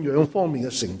信仰方面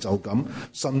嘅成就感，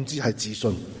甚至係自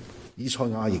信。以賽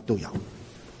亞亦都有。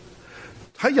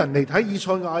喺人嚟睇，以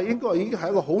賽亞應該已經係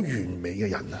一個好完美嘅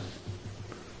人啦。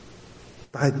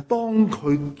但係當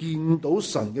佢見到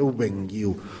神嘅榮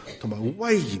耀同埋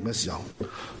威嚴嘅時候，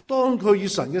當佢與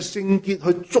神嘅聖潔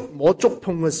去觸摸觸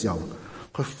碰嘅時候，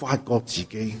佢發覺自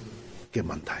己嘅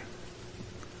問題。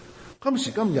今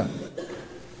時今日，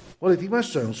我哋點解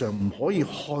常常唔可以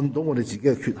看到我哋自己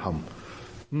嘅缺陷，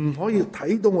唔可以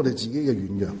睇到我哋自己嘅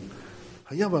軟弱？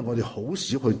係因為我哋好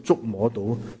少去觸摸到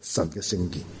神嘅聖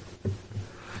潔。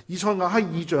以賽亞喺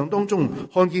異象當中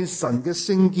看見神嘅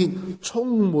聖潔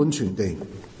充滿全地。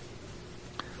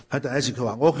喺第一次佢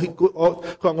話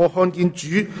我看見主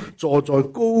坐在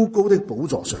高高的寶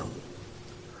座上。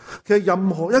其實任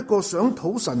何一個想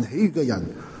討神喜悅嘅人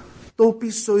都必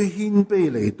須謙卑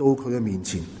嚟到佢嘅面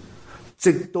前，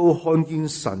直到看見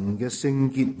神嘅聖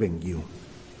潔榮耀。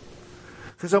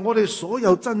其實我哋所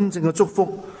有真正嘅祝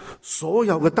福，所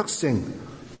有嘅得勝，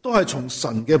都係從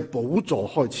神嘅寶座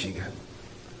開始嘅。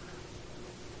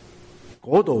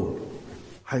嗰度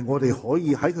係我哋可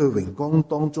以喺佢榮光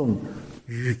當中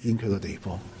遇見佢嘅地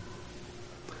方。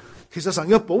其實神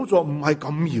嘅寶座唔係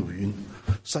咁遙遠，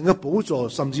神嘅寶座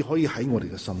甚至可以喺我哋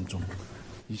嘅心中，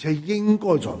而且應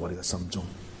該在我哋嘅心中。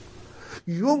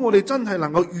如果我哋真係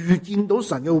能夠遇見到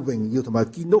神嘅榮耀同埋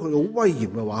見到佢嘅威嚴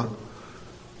嘅話，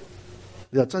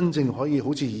你就真正可以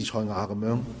好似以賽亞咁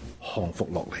樣降服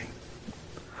落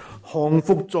嚟，降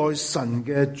服在神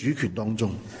嘅主權當中。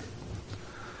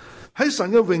喺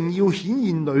神嘅榮耀顯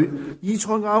現裏，以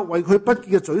賽亞為佢不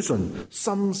潔嘅嘴唇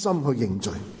深深去認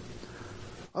罪。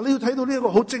你要睇到呢一個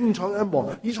好精彩嘅一幕。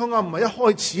以賽亞唔係一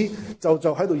開始就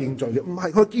喺度認罪嘅，唔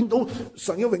係，佢見到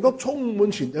神嘅榮光充滿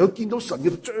全地，佢見到神嘅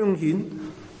彰顯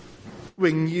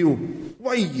榮耀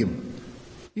威嚴，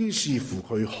於是乎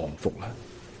佢降服啦。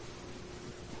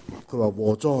佢話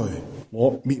禍哉，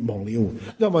我滅亡了，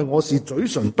因為我是嘴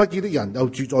唇不潔的人，又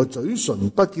住在嘴唇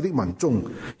不潔的民中，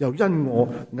又因我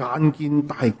眼見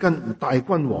大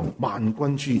君王萬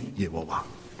軍之耶和華。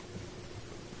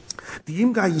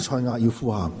點解以賽亞要呼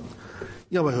喊？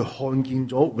因為佢看見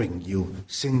咗榮耀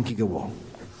聖潔嘅王，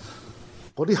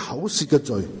嗰啲口舌嘅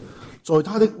罪，在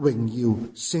他的榮耀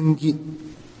聖潔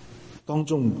當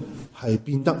中係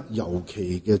變得尤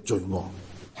其嘅罪惡。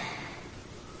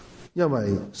因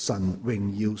為神榮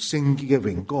耀聖潔嘅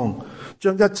榮光，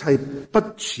將一切不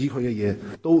似佢嘅嘢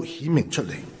都顯明出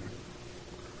嚟。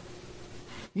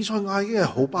以賽亞已經係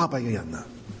好巴閉嘅人啦，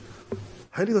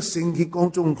喺呢個聖潔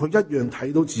當中，佢一樣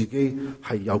睇到自己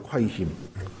係有虧欠、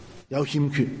有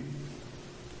欠缺。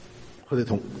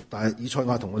但係以賽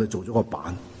亞同我哋做咗個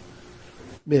版，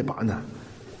咩版啊？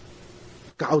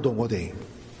教導我哋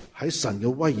喺神嘅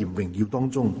威嚴榮耀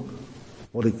當中，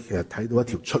我哋其實睇到一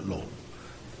條出路。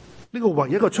呢個唯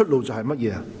一嘅出路就係乜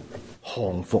嘢啊？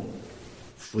降服，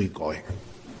悔改，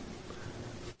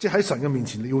即係喺神嘅面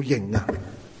前你要認啊。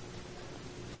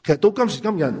其實到今時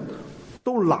今日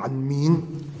都難免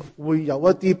會有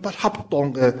一啲不恰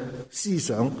當嘅思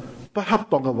想、不恰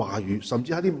當嘅話語，甚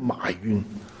至係一啲埋怨。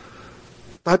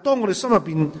但係當我哋心入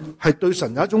邊係對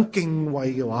神有一種敬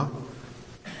畏嘅話，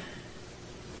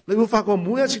你會發覺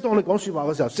每一次當你講說話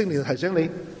嘅時候，聖靈提醒你，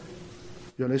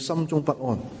讓你心中不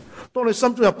安。當你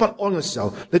心中有不安嘅時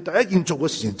候，你第一件做嘅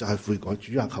事情就係悔改。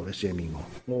主啊，求你赦免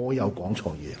我又講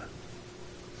錯嘢啦。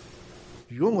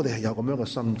如果我哋係有咁樣嘅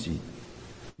心志，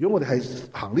如果我哋係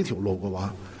行呢條路嘅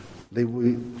話，你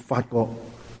會發覺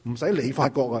唔使你發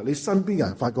覺啊，你身邊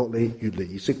人發覺你越嚟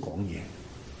越識講嘢。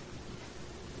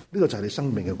呢個就係你生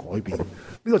命嘅改變，呢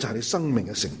個就係你生命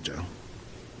嘅成長。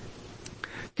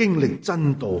經歷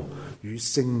真道與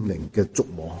聖靈嘅觸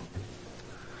摸，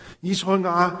以賽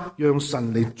亞讓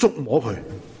神嚟觸摸佢，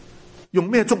用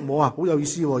咩觸摸啊？好有意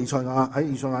思喎！以賽亞喺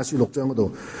以賽亞書6章嗰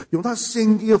度，用他聖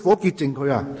潔嘅火潔淨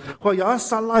佢啊！佢話有一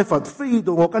撒拉弗飛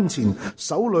到我跟前，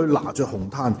手裏拿着紅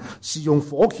炭，是用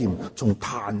火鉗從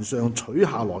壇上取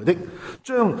下來的，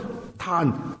將炭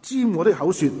沾我的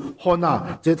口說：看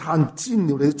啊，這炭沾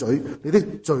了你的嘴，你的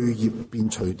罪孽便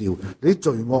除掉，你的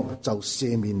罪惡就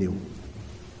赦免了。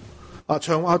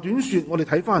長話短說，我哋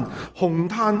睇翻紅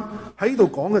炭喺度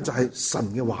講嘅就係神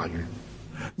嘅話語，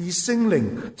而聖靈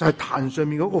就係壇上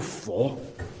面嗰個火。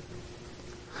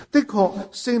的確，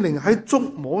聖靈喺觸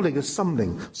摸你嘅心靈，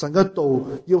神嘅道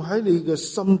要喺你嘅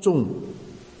心中，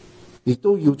亦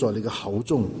都要在你嘅口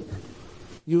中，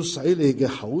要使你嘅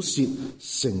口舌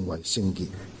成為聖潔。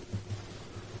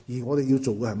而我哋要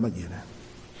做嘅係乜嘢呢？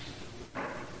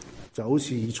就好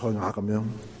似以賽亞咁樣。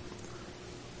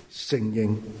承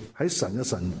認喺神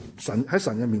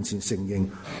嘅面前承認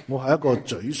我係一個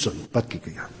嘴唇不潔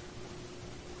嘅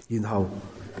人，然後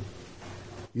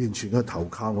完全去投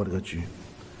靠我哋嘅主，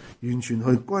完全去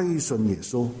歸信耶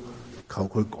穌，求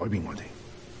佢改變我哋。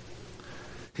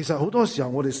其實好多時候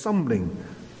我哋心靈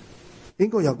應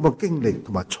該有咁嘅經歷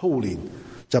同埋操練，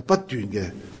就不斷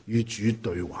嘅與主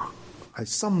對話，係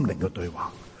心靈嘅對話。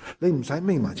你唔使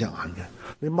眯埋隻眼嘅，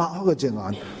你擘開個隻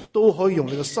眼都可以用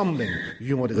你嘅心靈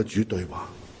與我哋嘅主對話。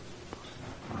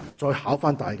再考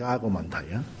翻大家一個問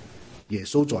題啊，耶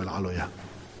穌在哪裏啊？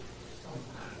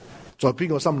在邊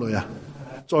個心裏啊？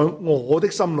在我的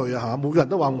心裏啊！吓，每個人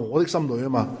都話我的心裏啊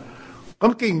嘛。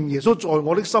咁既然耶穌在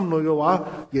我的心裏嘅話，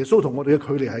耶穌同我哋嘅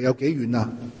距離係有幾遠啊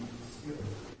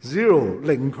？0，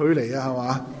零距離啊，係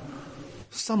嘛？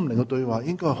心靈嘅對話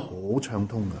應該係好暢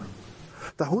通噶。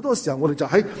但係好多時候我哋就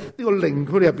喺呢個零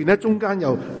距離入邊咧，中間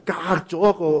又隔咗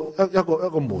一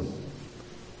個門，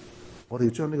我哋要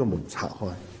將呢個門拆開。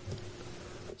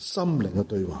心靈嘅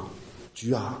對話，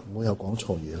主啊，我又講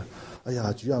錯嘢啦！哎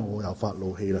呀，主啊，我又發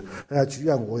怒氣啦！哎呀，主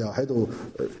啊，我又喺度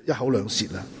一口兩舌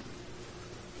啦！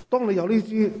當你有呢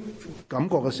啲感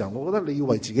覺嘅時候，我覺得你要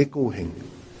為自己高興，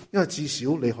因為至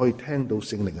少你可以聽到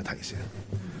聖靈嘅提醒。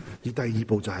而第二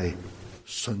步就係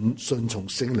順從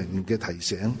聖靈嘅提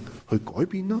醒去改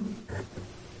變咯，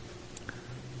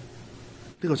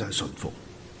呢個就係順服，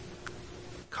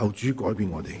求主改變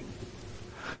我哋。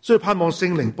所以盼望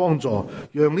聖靈幫助，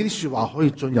讓呢啲說話可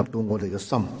以進入到我哋嘅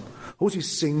心，好似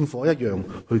聖火一樣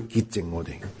去潔淨我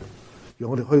哋，讓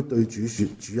我哋可以對主說：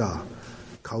主啊，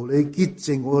求你潔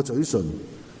淨我嘅嘴唇，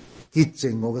潔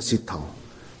淨我嘅舌頭，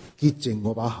潔淨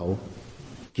我把口，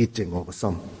潔淨我嘅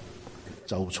心，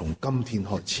就從今天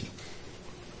開始。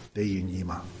你願意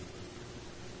嗎？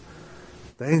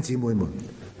弟兄姊妹們，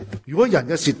如果人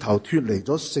嘅舌頭脫離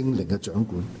咗聖靈嘅掌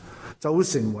管，就會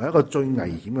成為一個最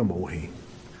危險嘅武器。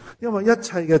因為一切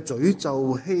嘅詛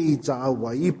咒、欺詐、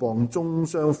毀謗、中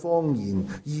傷、謊言、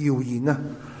謠言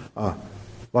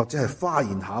或者係花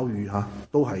言巧語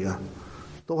都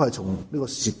係從呢個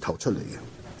舌頭出嚟嘅。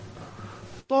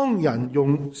當人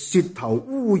用舌頭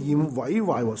污染、毀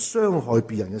壞和傷害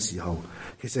別人嘅時候，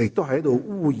其實亦都係喺度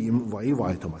污染、毀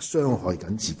壞同埋傷害緊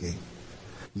自己，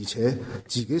而且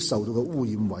自己受到嘅污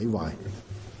染、毀壞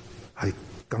係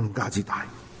更加之大。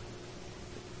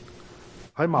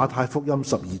喺馬太福音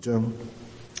12章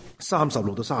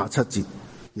36到37節，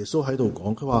耶穌喺度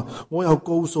講，佢話：我又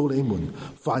告訴你們，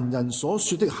凡人所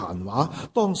說的閒話，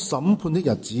當審判的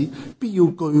日子，必要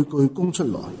句句供出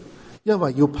來，因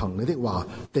為要憑你的話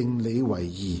定你為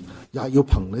義，也要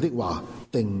憑你的話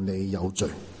定你有罪。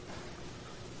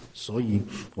所以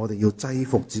我哋要制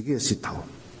服自己嘅舌頭，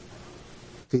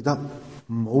記得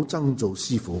唔好爭做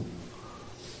師傅，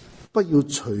不要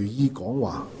隨意講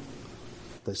話。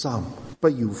第三，不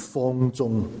要放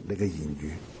縱你嘅言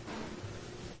語。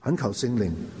懇求聖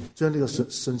靈將呢個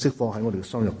信息放喺我哋嘅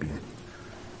心入邊，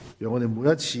讓我哋每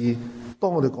一次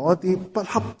當我哋講一啲不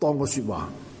恰當嘅說話，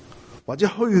或者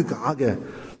虛假嘅，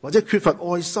或者缺乏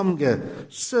愛心嘅，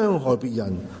傷害別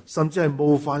人，甚至係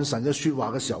冒犯神嘅說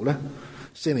話嘅時候咧，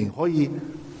聖靈可以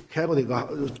企喺我哋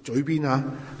個嘴邊啊，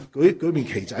舉面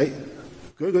旗仔，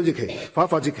舉隻旗，發一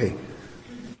發隻旗，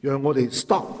讓我哋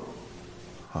stop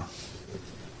吓。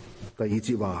第二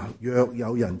節話：若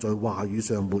有人在話語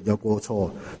上沒有過錯，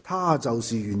他就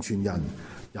是完全人，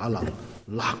也能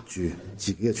勒住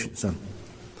自己嘅全身。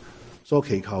所以我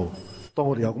祈求，當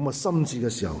我哋有咁嘅心志嘅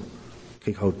時候，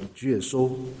祈求主耶穌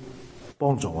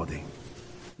幫助我哋，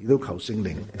亦都求聖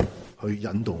靈去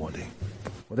引導我哋。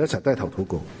我哋一齊低頭禱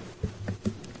告。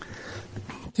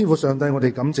天父上帝，我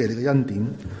哋感謝你嘅恩典，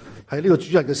喺呢個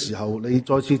主日嘅時候，你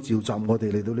再次召集我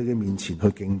哋嚟到你嘅面前去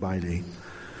敬拜你。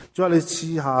再你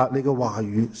賜下你嘅話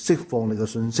語，釋放你嘅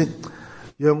信息，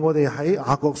讓我哋喺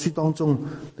雅各書當中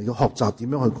嚟到學習點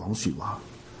樣去講說話。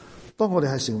當我哋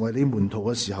係成為你門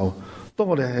徒嘅時候，當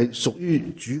我哋係屬於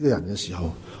主嘅人嘅時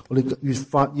候，我哋越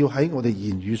發要喺我哋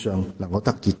言語上能夠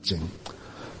得潔淨。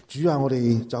主啊，我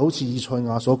哋就好似以賽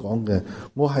亞所講嘅，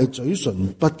我係嘴唇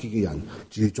不潔嘅人，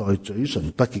住在嘴唇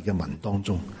不潔嘅民當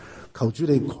中。求主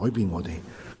你改變我哋，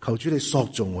求主你塑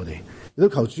造我哋，亦都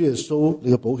求主耶穌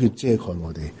你嘅寶血遮蓋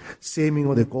我哋，赦免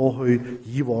我哋過去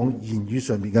以往言語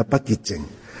上面嘅不潔淨，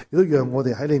亦都讓我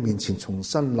哋喺你面前重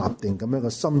新立定咁樣嘅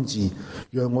心志，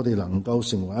讓我哋能夠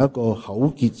成為一個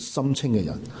口潔心清嘅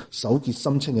人，手潔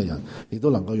心清嘅人，亦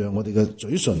都能夠讓我哋嘅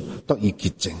嘴唇得以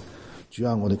潔淨。主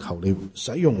啊，我哋求你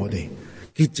使用我哋，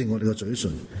潔淨我哋嘅嘴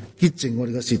唇，潔淨我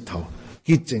哋嘅舌頭，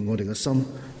潔淨我哋嘅心，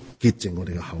潔淨我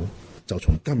哋嘅口，就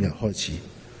從今日開始。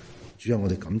主啊，我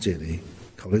哋感謝你，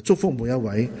求你祝福每一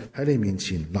位喺你面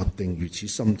前立定如此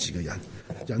心志嘅人，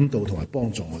引導同埋幫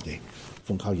助我哋，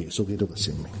奉靠耶穌基督嘅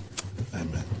聖名，阿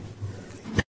們。